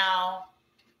 Now,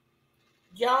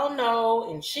 y'all know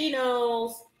and she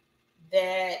knows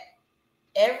that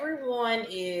everyone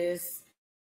is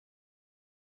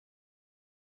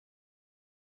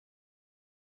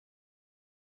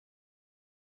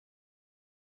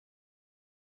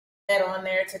on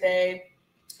there today.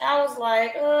 I was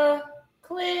like,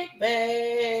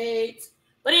 clickbait.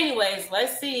 But anyways,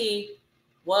 let's see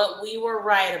what we were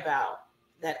right about.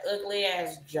 That ugly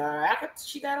ass jacket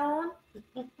she got on.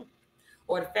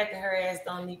 Or the fact that her ass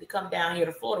don't need to come down here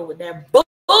to Florida with that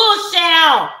bullshit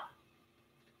on.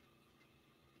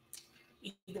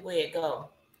 Either way it go.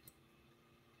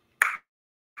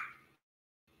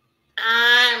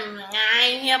 I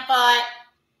ain't here for it.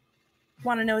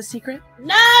 Want to know a secret?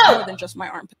 No! More than just my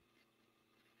armpit.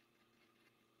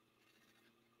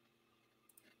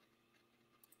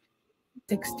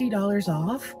 $60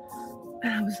 off?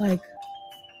 And I was like,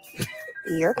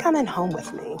 you're coming home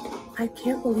with me. I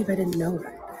can't believe I didn't know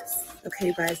about this.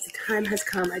 Okay, guys, the time has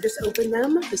come. I just opened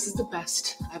them. This is the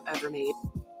best I've ever made.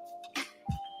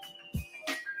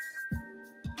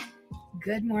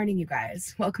 Good morning, you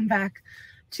guys. Welcome back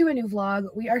to a new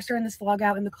vlog. We are starting this vlog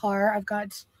out in the car. I've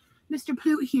got Mr.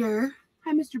 Plute here.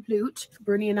 Hi, Mr. Plute.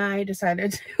 Bernie and I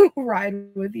decided to ride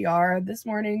with Yar this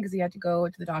morning because he had to go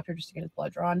to the doctor just to get his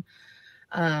blood drawn.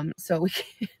 So we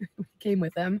came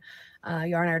with him.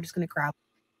 Yar and I are just going to grab.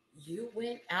 You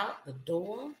went out the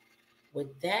door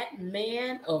with that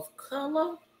man of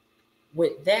color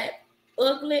with that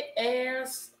ugly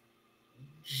ass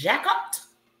jacket,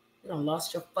 you done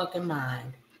lost your fucking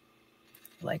mind.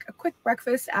 Like a quick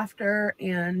breakfast after,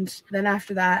 and then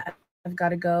after that, I've got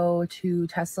to go to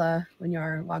Tesla when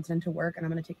Yar logs into work, and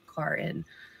I'm going to take the car in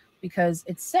because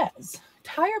it says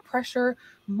tire pressure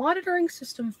monitoring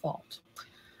system fault.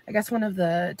 I guess one of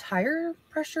the tire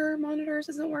pressure monitors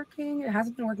isn't working. It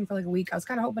hasn't been working for like a week. I was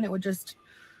kind of hoping it would just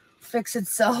fix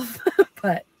itself,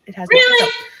 but it hasn't.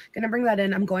 Really? So, gonna bring that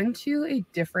in. I'm going to a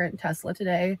different Tesla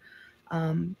today.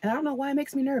 And I don't know why it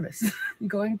makes me nervous. I'm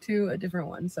going to a different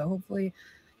one. So hopefully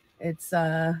it's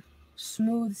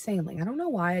smooth sailing. I don't know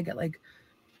why I get like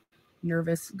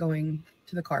nervous going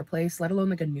to the car place, let alone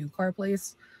like a new car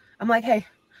place. I'm like, hey,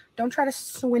 don't try to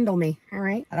swindle me, all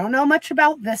right? I don't know much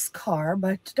about this car,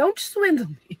 but don't swindle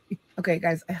me. Okay,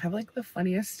 guys, I have like the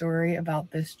funniest story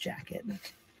about this jacket.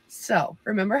 So,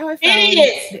 remember how I found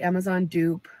the Amazon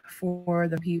dupe for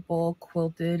the People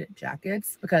quilted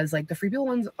jackets? Because like the Free People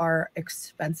ones are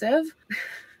expensive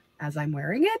as I'm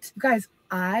wearing it. Guys,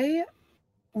 I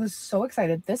was so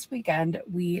excited. This weekend,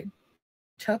 we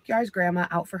took Yar's grandma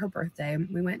out for her birthday.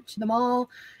 We went to the mall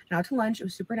and out to lunch. It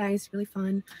was super nice, really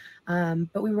fun.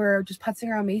 But we were just putzing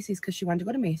around Macy's because she wanted to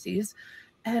go to Macy's.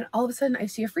 And all of a sudden I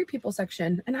see a Free People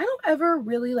section. And I don't ever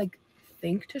really like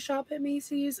think to shop at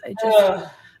Macy's.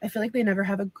 I feel like they never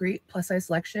have a great plus size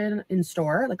selection in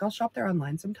store. Like I'll shop there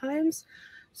online sometimes.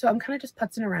 So I'm kind of just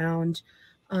putzing around.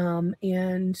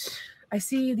 And I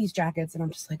see these jackets and I'm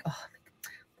just like, oh,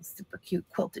 super cute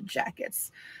quilted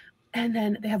jackets. And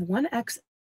then they have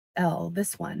 1XL,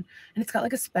 this one, and it's got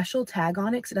like a special tag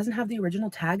on it because it doesn't have the original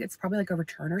tag. It's probably like a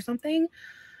return or something.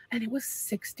 And it was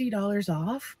 $60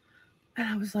 off. And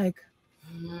I was like,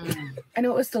 I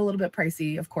know it was still a little bit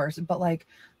pricey, of course, but like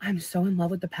I'm so in love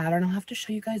with the pattern. I'll have to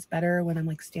show you guys better when I'm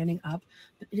like standing up.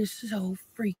 But it is so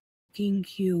freaking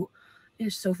cute. It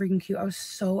is so freaking cute. I was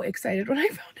so excited when I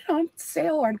found it on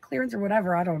sale or on clearance or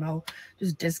whatever. I don't know,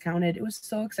 just discounted. It was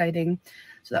so exciting.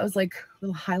 So that was like a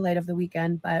little highlight of the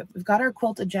weekend. But we've got our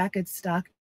quilted jackets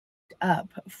stocked up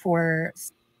for.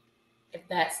 If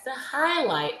that's the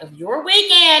highlight of your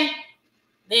weekend,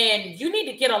 then you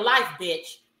need to get a life,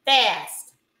 bitch,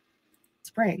 fast.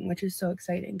 Spring, which is so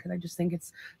exciting because I just think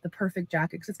it's the perfect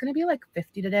jacket because it's going to be like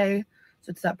 50 today. So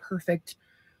it's that perfect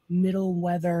middle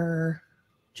weather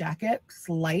jacket. It's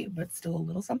light, but still a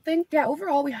little something. Yeah,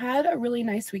 overall, we had a really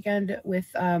nice weekend with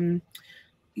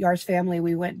Yar's family.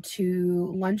 We went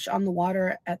to lunch on the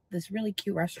water at this really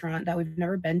cute restaurant that we've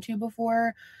never been to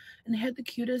before. And they had the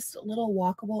cutest little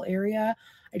walkable area.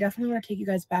 I definitely want to take you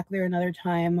guys back there another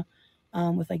time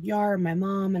with like Yar and my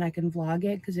mom, and I can vlog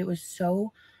it because it was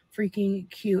so freaking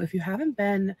cute. If you haven't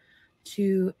been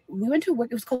to, we went to,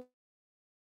 it was called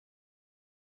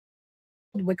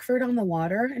Wickford on the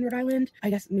Water in Rhode Island. I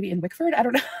guess maybe in Wickford. I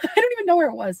don't know. I don't even know where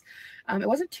it was. It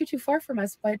wasn't too far from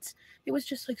us, but it was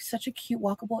just like such a cute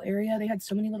walkable area. They had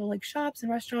so many little like shops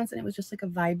and restaurants, and it was just like a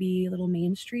vibey little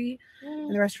main street.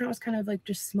 And the restaurant was kind of like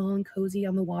just small and cozy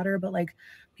on the water, but like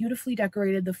beautifully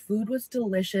decorated. The food was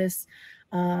delicious.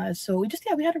 So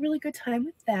we had a really good time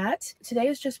with that. Today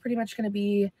is just pretty much going to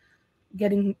be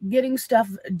getting stuff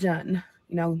done.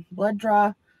 You know, blood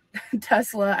draw,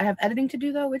 Tesla. I have editing to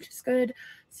do though, which is good.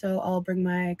 So I'll bring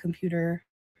my computer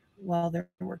while they're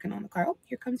working on the car. Oh,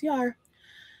 here comes Yar.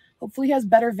 Hopefully he has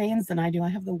better veins than I do. I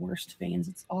have the worst veins.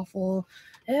 It's awful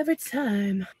every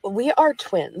time. We are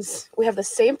twins. We have the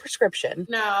same prescription.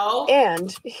 No.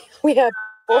 And we have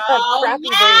both have crappy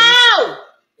veins.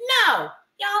 No.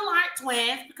 Y'all aren't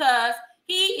twins because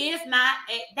he is not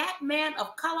that man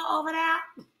of color over there.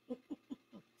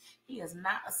 He is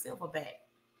not a silverback.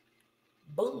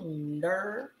 Boom,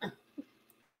 nerd.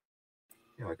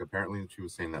 Yeah, like apparently she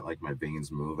was saying that like my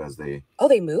veins move as they. Oh,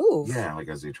 they move. Yeah, like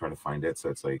as they try to find it, so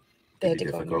it's like they had to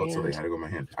difficult. Go so they had to go in my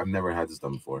hand. I've never had this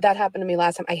done before. That happened to me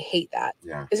last time. I hate that.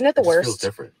 Yeah. Isn't it the worst? Feels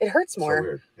different. It hurts more. So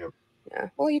weird. Yep. Yeah.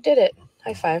 Well, you did it.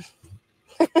 High five.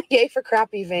 Yay for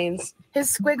crappy veins.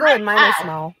 His squiggle and mine are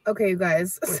small. Okay, you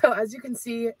guys. So as you can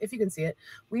see, if you can see it,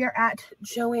 we are at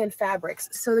Joann Fabrics.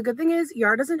 So the good thing is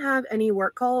Yar doesn't have any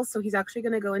work calls, so he's actually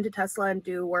going to go into Tesla and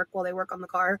do work while they work on the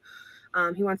car.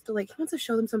 He wants to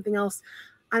show them something else.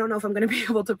 I don't know if I'm going to be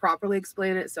able to properly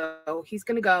explain it, so he's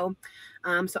going to go.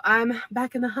 So I'm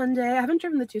back in the Hyundai. I haven't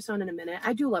driven the Tucson in a minute.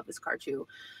 I do love this car too.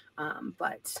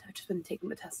 But I've just been taking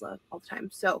the Tesla all the time.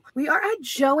 So we are at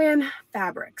Joann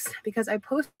Fabrics because I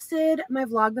posted my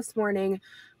vlog this morning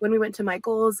when we went to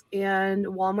Michael's and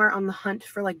Walmart on the hunt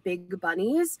for like big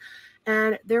bunnies.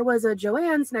 And there was a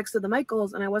Joann's next to the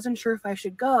Michael's, and I wasn't sure if I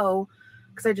should go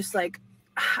because I just like,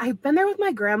 I've been there with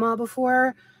my grandma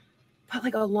before, but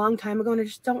like a long time ago, and I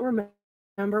just don't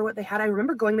remember what they had. I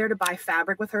remember going there to buy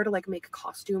fabric with her to like make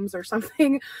costumes or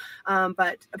something.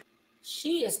 But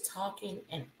she is talking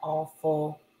an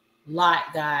awful lot,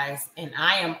 guys, and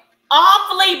I am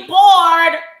awfully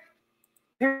bored.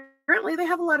 Apparently they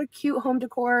have a lot of cute home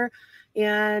decor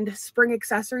and spring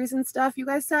accessories and stuff, you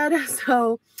guys said.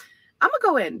 So I'm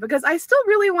gonna go in because I still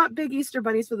really want big Easter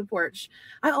bunnies for the porch.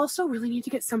 I also really need to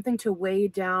get something to weigh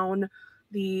down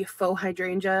the faux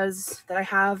hydrangeas that I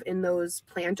have in those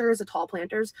planters, the tall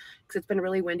planters, because it's been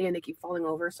really windy and they keep falling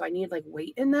over. So I need like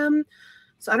weight in them.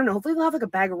 So I don't know, hopefully they'll have like a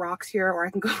bag of rocks here, or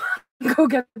I can go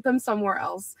get them somewhere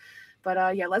else.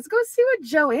 But yeah, let's go see what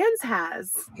Joann's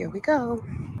has. Here we go.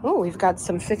 Oh, we've got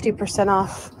some 50%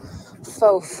 off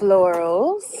faux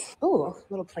florals. Oh,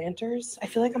 little planters. I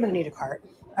feel like I'm gonna need a cart.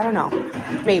 I don't know,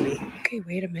 maybe. Okay,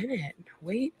 wait a minute.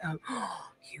 Wait,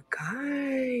 you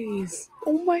guys.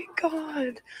 Oh my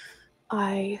God.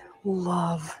 I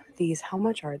love these. How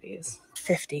much are these?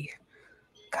 50.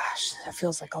 Gosh, that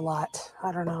feels like a lot.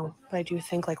 I don't know. But I do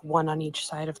think like one on each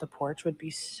side of the porch would be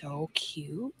so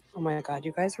cute. Oh my God,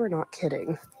 you guys were not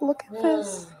kidding. Look at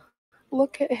this.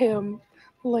 Look at him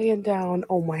laying down.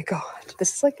 Oh my God.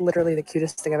 This is like literally the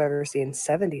cutest thing I've ever seen.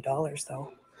 $70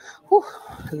 though. Whew,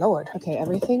 Lord. Okay,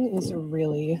 everything is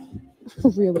really,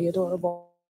 really adorable.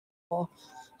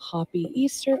 Hoppy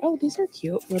Easter. Oh, these are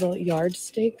cute little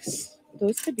yardsticks.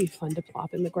 Those could be fun to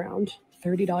plop in the ground.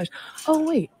 $30. Oh,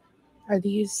 wait. Are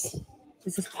these,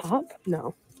 is this pop?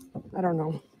 No, I don't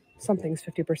know. Something's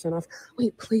 50% off.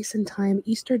 Wait, place and time,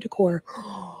 Easter decor.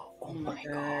 Oh my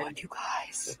God, you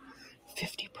guys.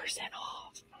 50%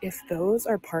 off. If those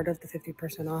are part of the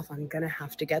 50% off, I'm gonna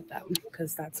have to get them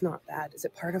because that's not bad. Is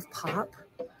it part of pop?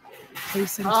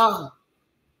 Place and time.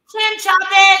 Chin chop,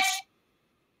 bitch.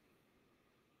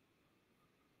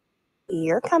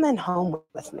 You're coming home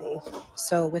with me.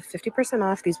 So with 50%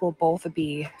 off, these will both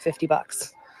be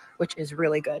 $50, which is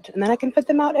really good. And then I can put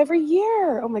them out every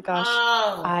year. Oh my gosh.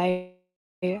 I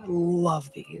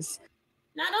love these.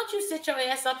 Now, don't you sit your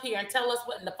ass up here and tell us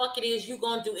what in the fuck it is you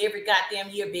gonna do every goddamn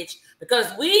year, bitch. Because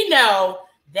we know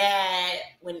that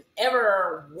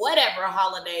whenever whatever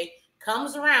holiday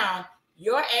comes around,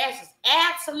 your ass is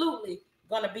absolutely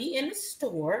gonna be in the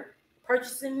store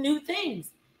purchasing new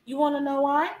things. You want to know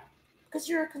why? Because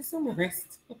you're a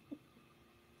consumerist.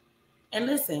 And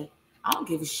listen, I don't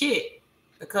give a shit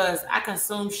because I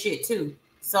consume shit too.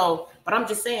 So, but I'm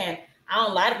just saying, I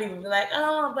don't lie to people and be like,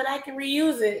 oh, but I can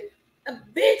reuse it.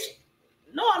 Bitch,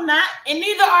 no, I'm not. And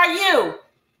neither are you.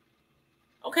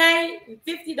 Okay?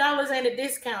 $50 ain't a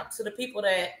discount to the people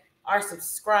that are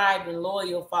subscribed and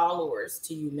loyal followers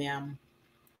to you, ma'am.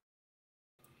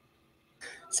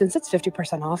 Since it's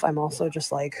 50% off, I'm also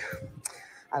just like,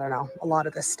 I don't know, a lot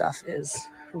of this stuff is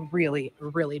really,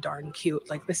 really darn cute.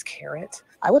 Like this carrot,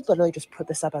 I would literally just put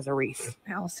this up as a wreath.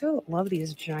 I also love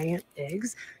these giant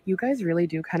eggs. You guys really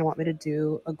do kind of want me to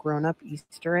do a grown-up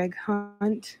Easter egg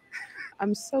hunt.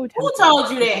 I'm so tempted. Who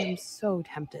told you that? I'm so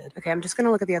tempted. Okay, I'm just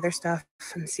gonna look at the other stuff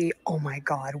and see. Oh my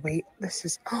God, wait, this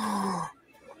is, oh,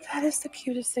 that is the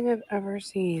cutest thing I've ever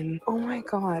seen. Oh my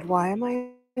God, why am I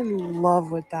in love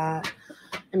with that?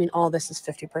 I mean, all this is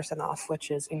 50% off,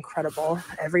 which is incredible.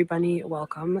 Every bunny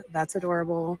welcome. That's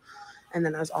adorable. And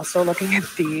then I was also looking at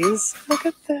these. Look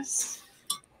at this.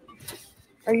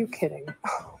 Are you kidding?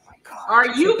 Oh my God. Are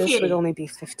you kidding? This would only be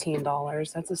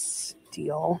 $15. That's a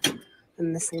steal.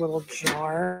 And this little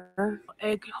jar,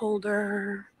 egg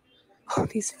holder. Oh,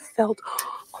 these felt.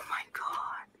 Oh my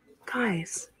God.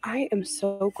 Guys, I am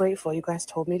so grateful you guys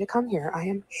told me to come here. I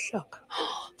am shook.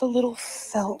 The little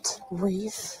felt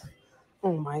wreath.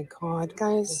 Oh my God,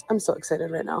 guys, I'm so excited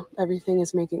right now. Everything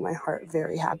is making my heart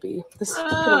very happy. This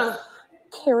little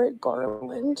carrot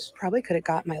garland. Probably could have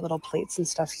got my little plates and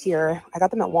stuff here. I got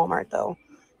them at Walmart though,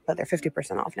 but they're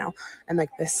 50% off now. And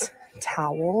like this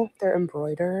towel, they're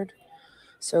embroidered.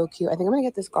 So cute. I think I'm gonna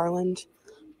get this garland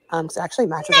because it actually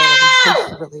matches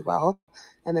really well.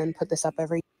 And then put this up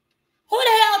every. Who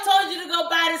the hell told you to go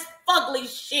buy this fugly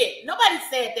shit? Nobody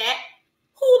said that.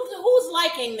 Who's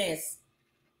liking this?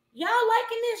 Y'all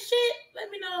liking this shit?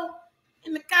 Let me know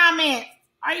in the comments.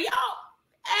 Are y'all?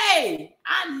 Hey,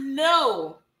 I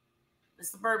know the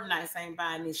Suburbanites ain't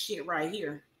buying this shit right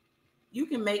here. You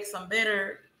can make some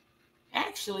better.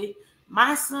 Actually,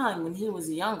 my son, when he was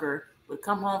younger, would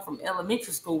come home from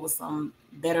elementary school with some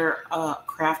better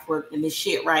craft work than this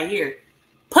shit right here.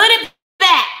 Put it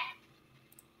back.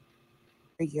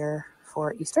 A year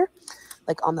for Easter,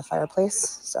 like on the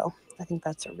fireplace. So I think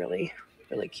that's a really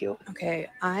cute. Okay,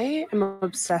 I am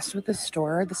obsessed with this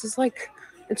store. This is like,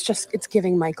 it's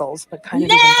giving Michael's, but kind of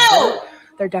even better.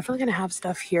 They're definitely going to have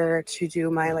stuff here to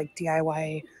do my like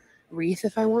DIY wreath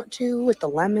if I want to, with the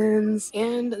lemons.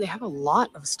 And they have a lot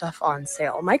of stuff on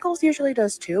sale. Michael's usually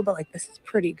does too, but like this is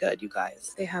pretty good, you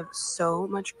guys. They have so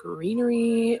much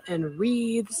greenery and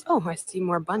wreaths. Oh, I see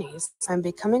more bunnies. I'm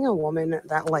becoming a woman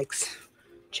that likes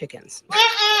chickens.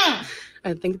 I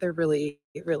think they're really,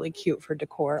 really cute for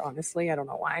decor, honestly. I don't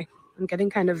know why. I'm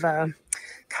getting kind of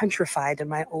countrified in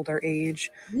my older age.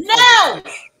 No!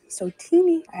 So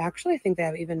teeny. I actually think they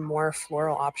have even more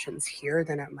floral options here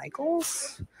than at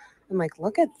Michael's. I'm like,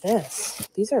 look at this.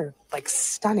 These are like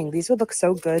stunning. These would look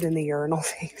so good in the urinal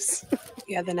vase.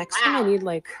 Yeah, the next time I need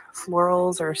like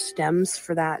florals or stems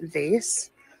for that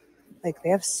vase. Like they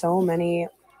have so many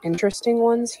interesting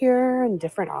ones here and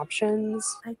different options.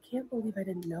 I can't believe I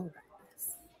didn't know about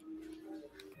this.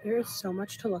 There is so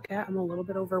much to look at. I'm a little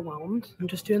bit overwhelmed. I'm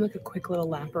just doing like a quick little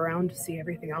lap around to see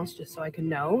everything else just so I can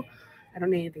know. I don't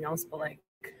need anything else but like,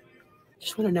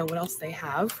 just want to know what else they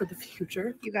have for the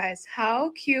future. You guys,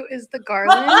 how cute is the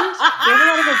garland? They have a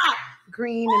lot of like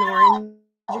green and orange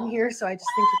in here, so I just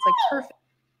think it's like perfect.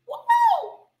 Woo!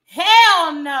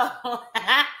 Hell no.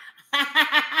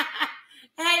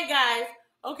 Hey guys.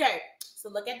 Okay, so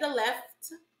look at the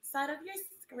left side of your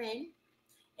screen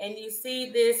and you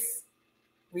see this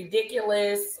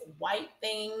ridiculous white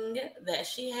thing that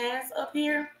she has up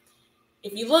here.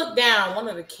 If you look down, one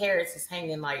of the carrots is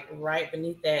hanging like right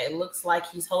beneath that. It looks like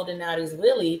he's holding out his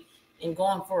willy and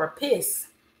going for a piss.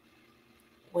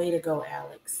 Way to go,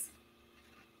 Alex.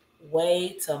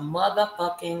 Way to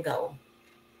motherfucking go.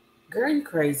 Girl, you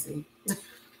crazy.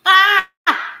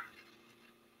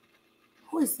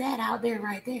 Who is that out there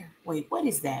right there? Wait, what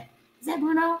is that? Is that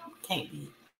Bruno? Can't be.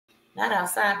 Not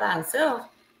outside by himself.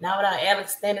 Not without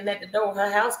Alex standing at the door of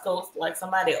her house coat like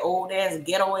somebody old ass,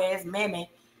 ghetto ass mammy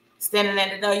standing at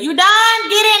the door. You done?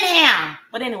 Get in here.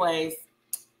 But anyways,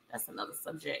 that's another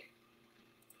subject.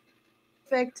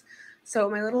 Perfect. So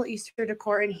my little Easter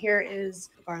decor in here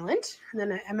is garland. And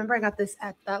then I remember I got this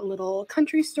at that little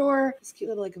country store. This cute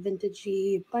little like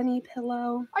vintagey bunny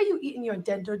pillow. Are you eating your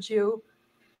dental chew?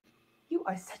 You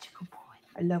are such a good boy.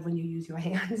 I love when you use your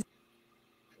hands.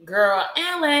 Girl,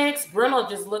 Alex, Bruno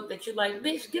just looked at you like,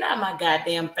 bitch, get out of my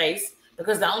goddamn face.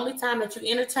 Because the only time that you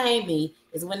entertain me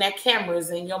is when that camera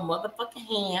is in your motherfucking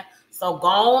hand. So go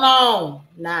on.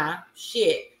 Nah,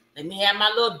 shit. Let me have my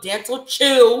little dental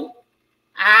chew.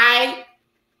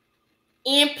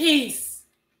 In peace.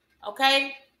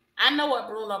 Okay? I know what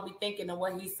Bruno be thinking and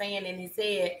what he's saying in his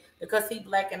head because he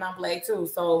black and I'm black too.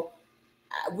 So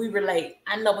we relate.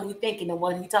 I know what he's thinking and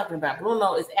what he's talking about.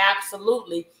 Bruno is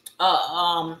absolutely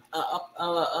a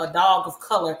dog of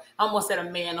color. I almost said a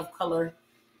man of color.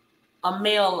 A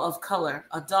male of color.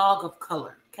 A dog of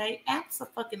color. Okay?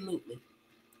 Absolutely.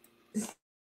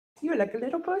 You're like a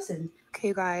little person. Okay,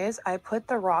 you guys, I put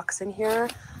the rocks in here,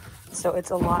 so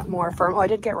it's a lot more firm. Oh, I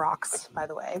did get rocks, by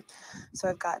the way. So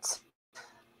I've got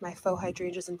my faux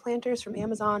hydrangeas and planters from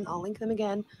Amazon. I'll link them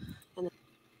again. And then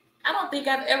I don't think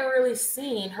I've ever really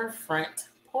seen her front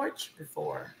porch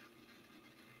before.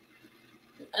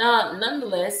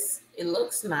 Nonetheless, it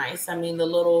looks nice. I mean, the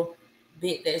little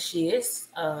bit that she is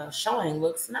showing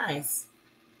looks nice.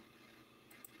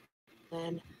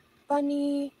 And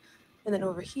bunny, and then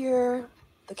over here,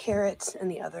 the carrots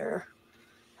and the other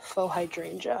faux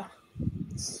hydrangea.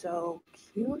 So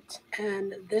cute.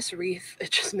 And this wreath,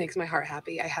 it just makes my heart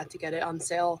happy. I had to get it on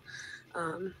sale.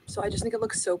 So I just think it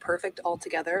looks so perfect all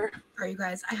together. All right, you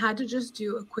guys, I had to just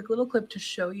do a quick little clip to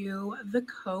show you the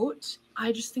coat.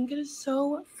 I just think it is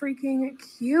so freaking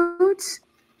cute.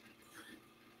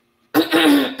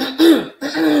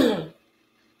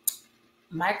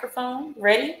 Microphone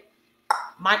ready.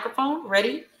 Microphone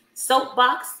ready.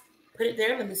 Soapbox. Put it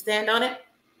there. Let me stand on it.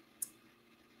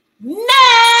 No!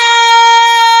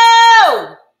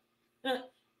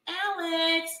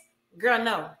 Alex. Girl,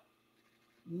 no.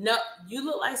 No, you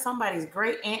look like somebody's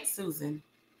great Aunt Susan.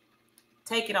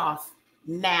 Take it off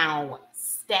now.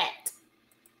 Stat.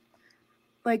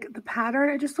 Like the pattern,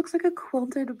 it just looks like a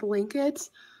quilted blanket.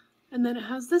 And then it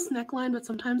has this neckline, but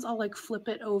sometimes I'll like flip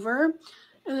it over.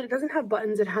 And then it doesn't have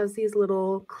buttons. It has these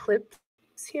little clips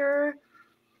here.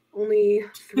 Only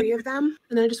 3 of them.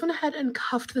 And then I just went ahead and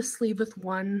cuffed the sleeve with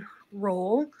one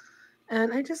roll.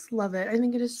 And I just love it. I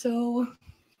think it is so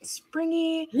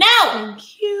springy and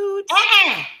cute.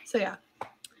 So yeah,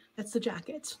 that's the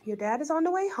jacket. Your dad is on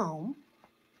the way home.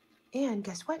 And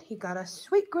guess what? He got a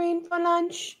sweet green for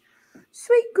lunch.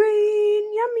 Sweet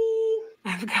green, yummy.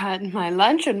 I've got my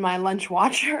lunch and my lunch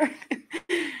watcher.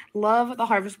 Love the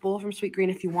Harvest Bowl from Sweet Green.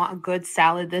 If you want a good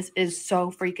salad, this is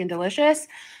so freaking delicious.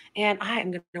 And I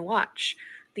am going to watch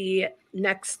the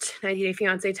next 90 Day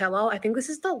Fiancé Tell All. I think this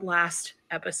is the last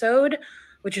episode,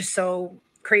 which is so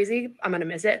crazy. I'm gonna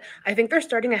miss it. I think they're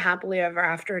starting a happily ever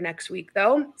after next week,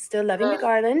 though. Still loving the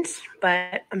garlands,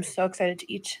 but I'm so excited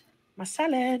to eat my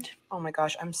salad. Oh my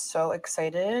gosh, I'm so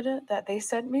excited that they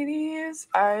sent me these.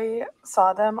 I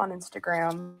saw them on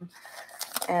Instagram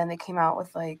and they came out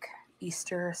with like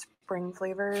Easter spring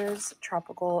flavors,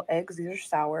 tropical eggs. These are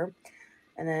sour.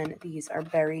 And then these are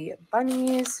berry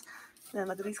bunnies. And then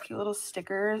look at these cute little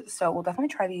stickers. So we'll definitely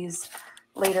try these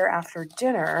later after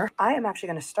dinner. I am actually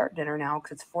going to start dinner now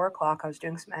because it's 4 o'clock. I was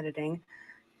doing some editing.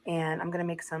 And I'm going to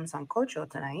make some sancocho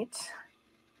tonight.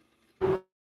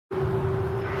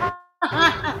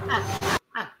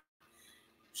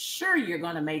 Sure, you're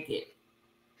going to make it.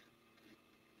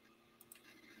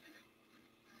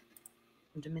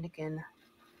 Dominican,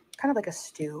 kind of like a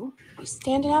stew. You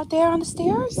standing out there on the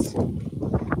stairs?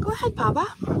 Go ahead, Papa.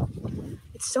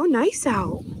 It's so nice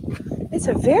out. It's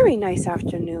a very nice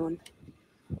afternoon.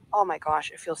 Oh my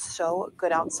gosh, it feels so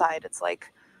good outside. It's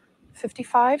like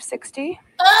 55, 60.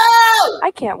 Oh! I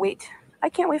can't wait. I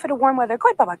can't wait for the warm weather. Go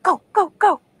ahead, Papa. Go, go,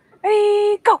 go.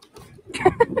 Ready, go.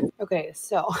 Okay,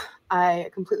 so I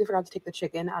completely forgot to take the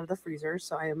chicken out of the freezer,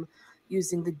 so I am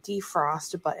using the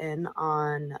defrost button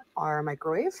on our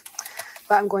microwave.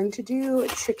 But I'm going to do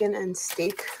chicken and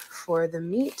steak for the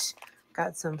meat.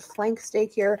 Got some flank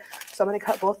steak here, so I'm going to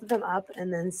cut both of them up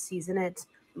and then season it,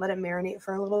 let it marinate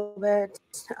for a little bit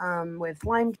with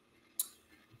lime.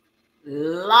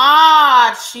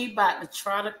 Lord, she about to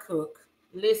try to cook.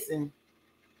 Listen,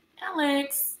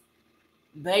 Alex,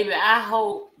 baby, I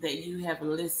hope that you have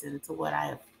listened to what I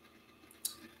have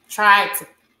tried to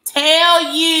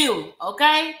tell you,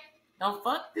 okay? Don't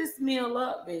fuck this meal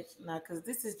up, bitch. Now, because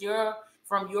this is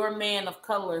from your man of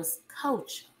color's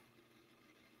culture.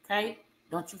 Okay?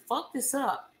 Don't you fuck this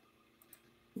up.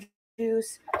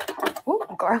 Juice,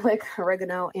 garlic,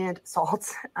 oregano, and salt.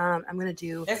 I'm going to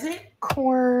do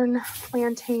corn,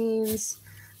 plantains.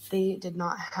 They did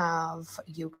not have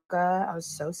yuca. I was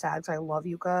so sad because I love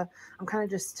yuca. I'm kind of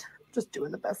just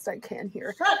doing the best I can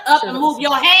here. Shut up and move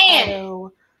your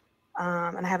hand.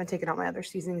 And I haven't taken out my other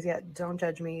seasonings yet. Don't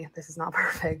judge me. This is not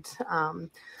perfect.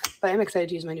 But I'm excited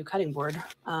to use my new cutting board.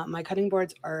 My cutting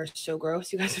boards are so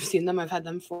gross. You guys have seen them. I've had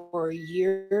them for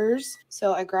years.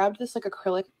 So I grabbed this like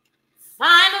acrylic.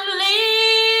 Finally!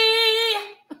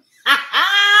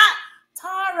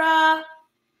 Tara!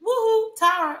 Woohoo!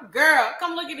 Tara! Girl,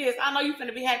 come look at this. I know you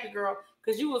finna be happy, girl,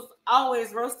 because you was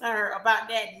always roasting her about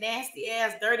that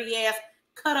nasty-ass, dirty-ass,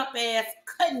 cut-up-ass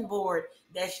cutting board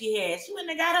that she had. She went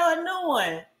and got her a new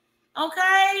one.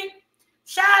 Okay?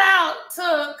 Shout out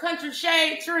to Country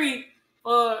Shade Tree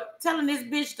for telling this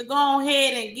bitch to go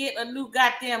ahead and get a new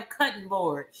goddamn cutting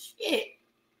board. Shit.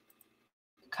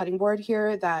 Cutting board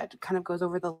here that kind of goes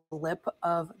over the lip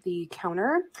of the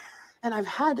counter. And I've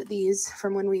had these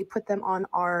from when we put them on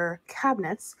our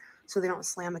cabinets so they don't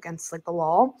slam against like the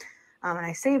wall. And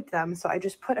I saved them. So I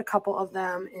just put a couple of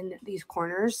them in these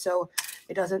corners so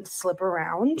it doesn't slip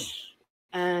around.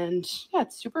 And yeah,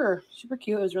 it's super, super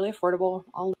cute. It was really affordable.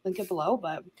 I'll link it below,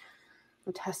 but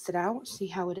we'll test it out, see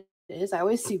how it is. I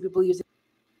always see people use it.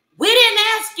 We didn't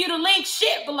ask you to link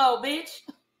shit below, bitch.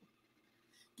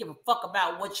 Give a fuck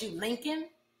about what you linking.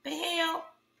 The hell?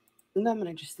 Them, and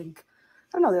I just think,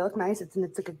 I don't know, they look nice. It's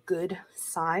like a good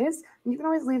size. And you can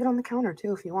always leave it on the counter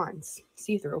too if you want. It's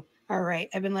see-through. All right,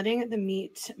 I've been letting the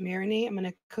meat marinate. I'm going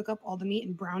to cook up all the meat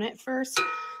and brown it first.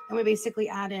 Then we basically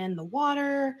add in the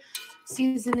water,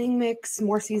 seasoning mix,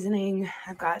 more seasoning.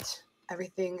 I've got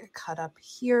everything cut up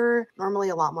here. Normally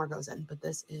a lot more goes in, but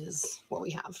this is what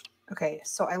we have. Okay,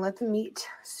 so I let the meat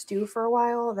stew for a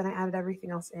while. Then I added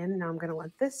everything else in. Now I'm going to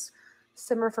let this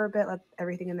simmer for a bit, let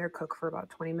everything in there cook for about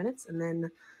 20 minutes, and then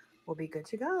we'll be good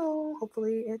to go.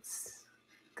 Hopefully it's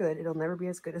good. It'll never be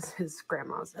as good as his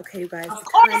grandma's. Okay, you guys, of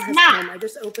course not. I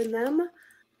just opened them.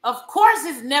 Of course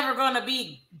it's never going to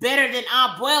be better than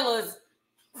abuela's.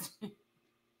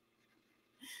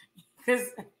 Because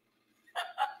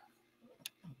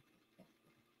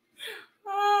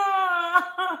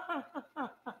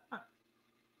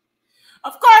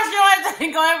of course yours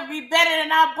ain't going to ever be better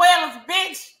than abuela's,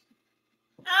 bitch.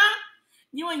 Huh?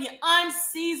 You and your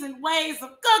unseasoned ways of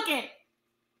cooking.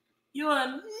 You'll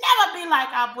never be like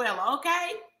abuela,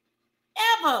 okay?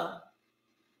 Ever.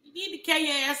 You need to carry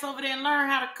your ass over there and learn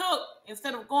how to cook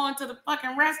instead of going to the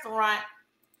fucking restaurant.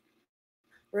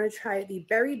 We're going to try the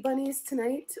berry bunnies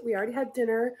tonight. We already had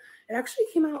dinner. It actually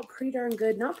came out pretty darn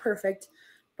good. Not perfect,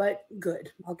 but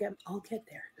good. I'll get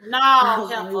there.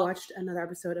 No. We watched another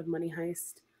episode of Money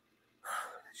Heist.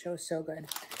 The show is so good.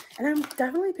 And I'm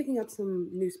definitely picking up some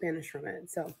new Spanish from it.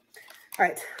 So All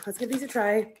right, let's give these a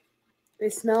try. They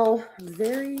smell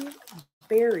very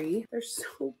berry. They're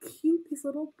so cute, these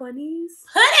little bunnies.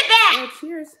 Put it back! Oh,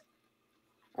 cheers.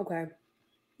 Okay.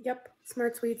 Yep,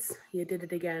 Smart Sweets, you did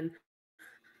it again.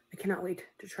 I cannot wait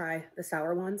to try the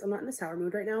sour ones. I'm not in the sour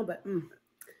mood right now, but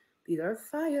these are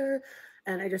fire.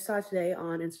 And I just saw today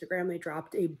on Instagram they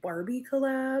dropped a Barbie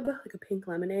collab, like a pink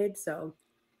lemonade. So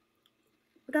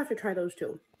we'd have to try those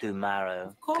too. Tomorrow.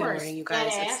 Of course. Good morning, you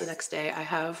guys. That It's the ass. next day. I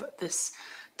have this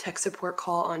tech support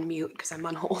call on mute because I'm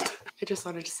on hold. I just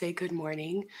wanted to say good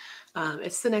morning.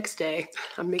 It's the next day.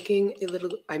 I made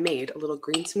a little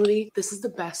green smoothie. This is the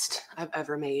best I've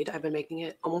ever made. I've been making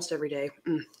it almost every day.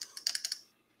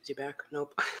 Is he back?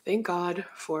 Nope. Thank God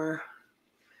for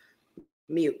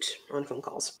mute on phone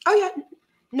calls. Oh yeah.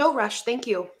 No rush. Thank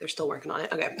you. They're still working on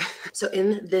it. Okay. So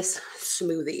in this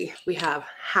smoothie, we have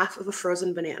half of a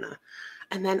frozen banana.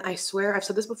 And then I swear, I've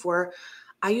said this before,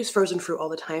 I use frozen fruit all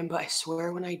the time, but I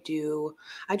swear when I do,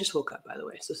 I just woke up, by the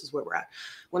way, so this is where we're at.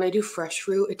 When I do fresh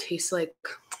fruit, it tastes like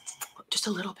just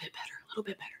a little bit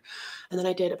better. And then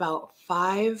I did about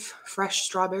 5 fresh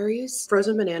strawberries.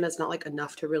 Frozen banana is not like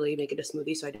enough to really make it a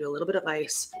smoothie, so I do a little bit of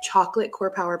ice. Chocolate Core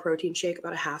Power protein shake,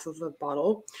 about a half of a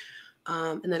bottle.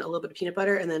 And then a little bit of peanut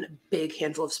butter, and then a big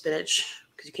handful of spinach,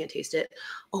 because you can't taste it.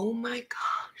 Oh my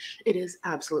gosh, it is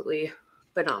absolutely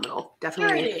phenomenal.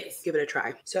 Definitely give it a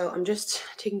try. So I'm just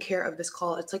taking care of this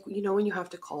call. It's like, you know, when you have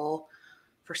to call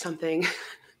for something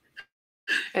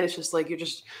and it's just like,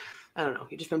 I don't know,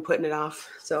 you've just been putting it off.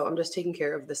 So I'm just taking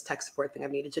care of this tech support thing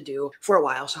I've needed to do for a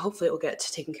while. So hopefully it will get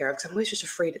taken care of, because I'm always just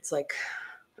afraid it's like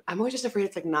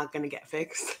not going to get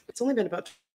fixed. It's only been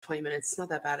about 20 minutes. It's not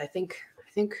that bad. I think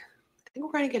we're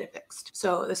going to get it fixed.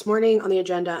 So this morning on the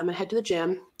agenda, I'm going to head to the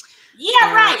gym.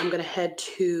 Yeah, right. I'm going to head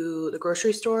to the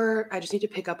grocery store. I just need to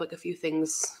pick up like a few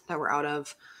things that we're out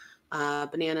of.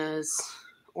 Bananas,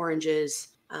 oranges,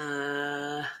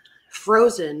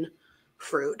 frozen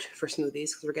fruit for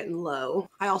smoothies because we're getting low.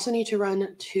 I also need to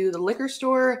run to the liquor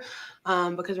store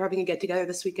because we're having a get together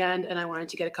this weekend, and I wanted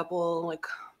to get a couple like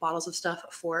bottles of stuff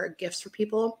for gifts for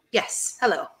people. Yes.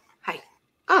 Hello. Hi.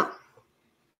 Oh.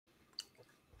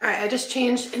 All right. I just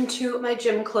changed into my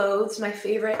gym clothes, my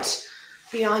favorite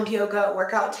Beyond Yoga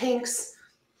workout tanks.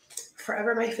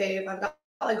 Forever my fave. I've got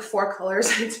like 4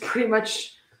 colors. It's pretty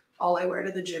much all I wear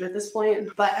to the gym at this point.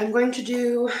 But I'm going to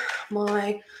do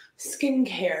my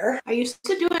skincare. I used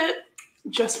to do it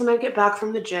just when I get back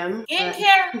from the gym.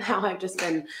 Skincare? Now I've just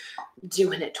been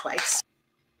doing it twice.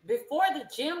 Before the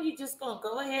gym, you just gonna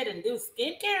go ahead and do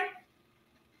skincare?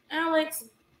 Alex,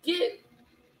 get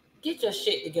your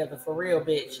shit together for real,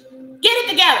 bitch. Get it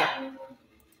together.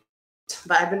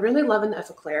 But I've been really loving the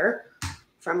Effaclar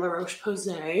from La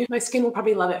Roche-Posay. My skin will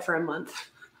probably love it for a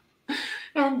month.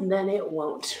 And then it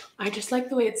won't. I just like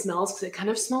the way it smells because it kind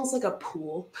of smells like a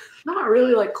pool. Not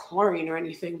really like chlorine or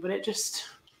anything, but it just,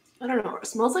 I don't know. It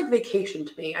smells like vacation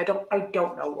to me. I don't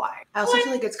know why. I also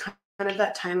feel like it's kind of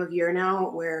that time of year now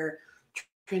where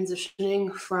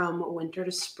transitioning from winter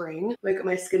to spring, like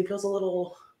my skin feels a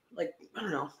little like, I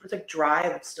don't know, it's like dry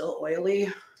but still oily.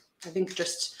 I think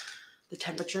just the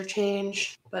temperature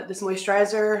change. But this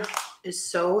moisturizer is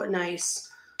so nice.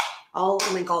 I'll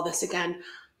link all this again.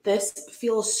 This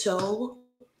feels so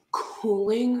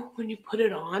cooling when you put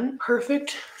it on.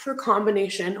 Perfect for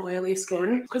combination oily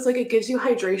skin because like it gives you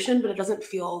hydration, but it doesn't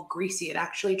feel greasy. It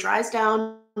actually dries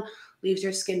down, leaves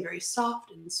your skin very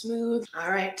soft and smooth. All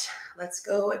right, let's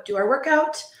go do our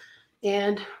workout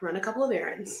and run a couple of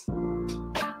errands.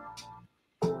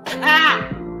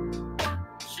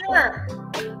 Sure.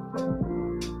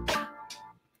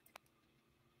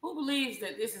 Who believes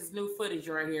that this is new footage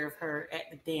right here of her at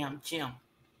the damn gym?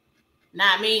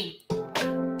 Not me.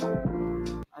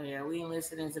 Oh yeah, we ain't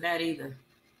listening to that either.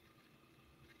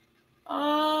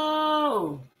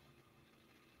 Oh,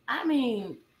 I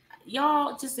mean,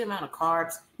 y'all, just the amount of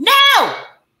carbs. No!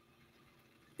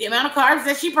 The amount of carbs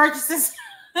that she purchases.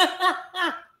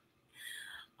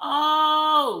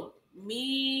 Oh,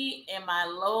 me and my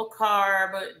low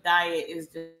carb diet is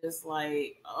just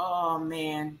like, oh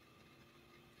man.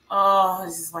 Oh,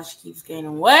 this is why she keeps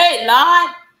gaining weight,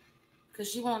 Lord. Because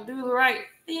she won't do the right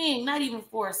thing, not even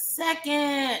for a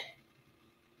second.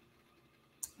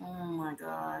 Oh my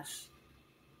gosh.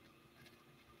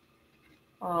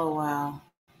 Oh wow.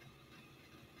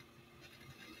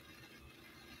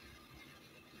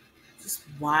 Just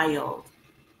wild.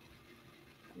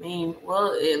 I mean,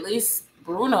 well, at least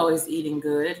Bruno is eating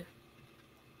good.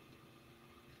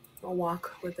 A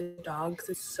walk with the dogs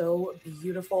is so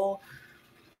beautiful.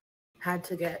 Had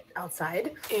to get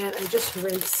outside, and I just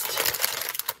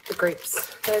rinsed the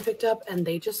grapes that I picked up, and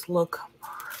they just look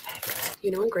perfect. You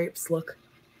know when grapes look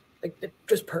like they're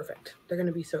just perfect. They're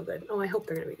gonna be so good. Oh, I hope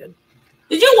they're gonna be good.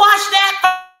 Did you wash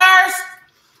that first?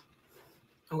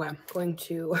 Okay, I'm going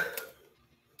to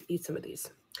eat some of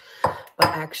these. But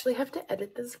I actually have to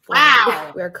edit this vlog.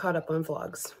 Wow. We are caught up on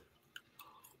vlogs.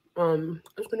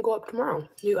 It's gonna go up tomorrow.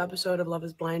 New episode of Love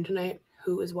is Blind tonight.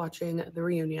 Who is watching the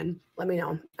reunion? Let me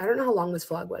know. I don't know how long this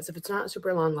vlog was. If it's not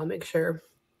super long, I'll make sure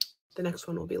the next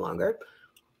one will be longer.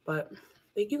 But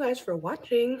thank you guys for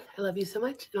watching. I love you so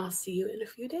much, and I'll see you in a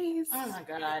few days. Oh my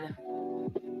God.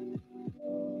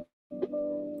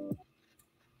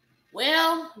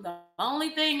 Well, the only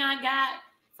thing I got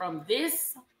from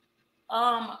this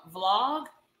vlog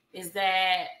is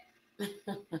that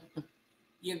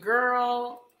your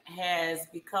girl has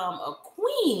become a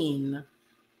queen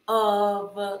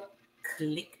of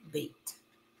clickbait.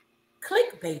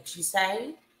 Clickbait, you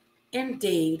say?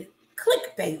 Indeed,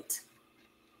 clickbait.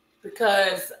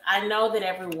 Because I know that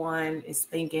everyone is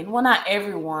thinking, well, not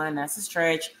everyone, that's a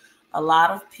stretch. A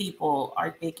lot of people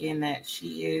are thinking that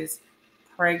she is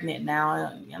pregnant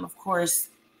now. And of course,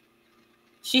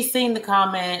 she's seen the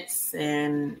comments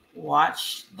and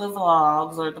watched the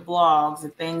vlogs or the blogs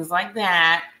and things like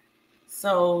that.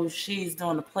 So she's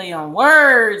doing a play on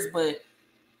words. But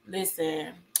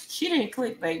listen, she didn't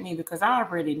clickbait me because I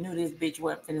already knew this bitch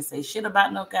wasn't finna say shit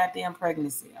about no goddamn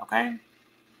pregnancy, okay?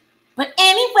 But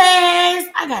anyways,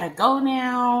 I gotta go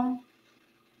now.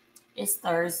 It's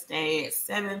Thursday at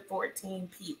 7:14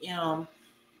 p.m.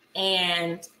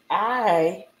 And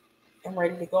I am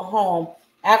ready to go home.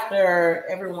 After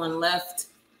everyone left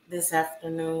this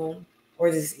afternoon, or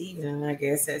this evening, I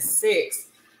guess, at 6,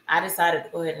 I decided to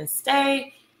go ahead and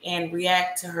stay and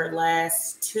react to her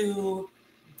last 2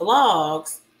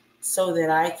 vlogs so that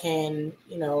I can,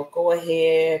 go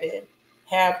ahead and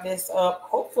have this up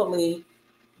hopefully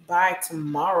by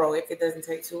tomorrow, if it doesn't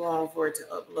take too long for it to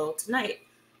upload tonight.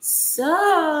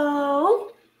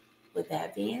 So, with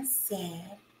that being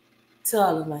said, to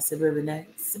all of my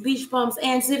suburbanites, beach bums,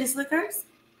 and city slickers,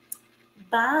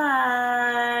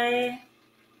 bye.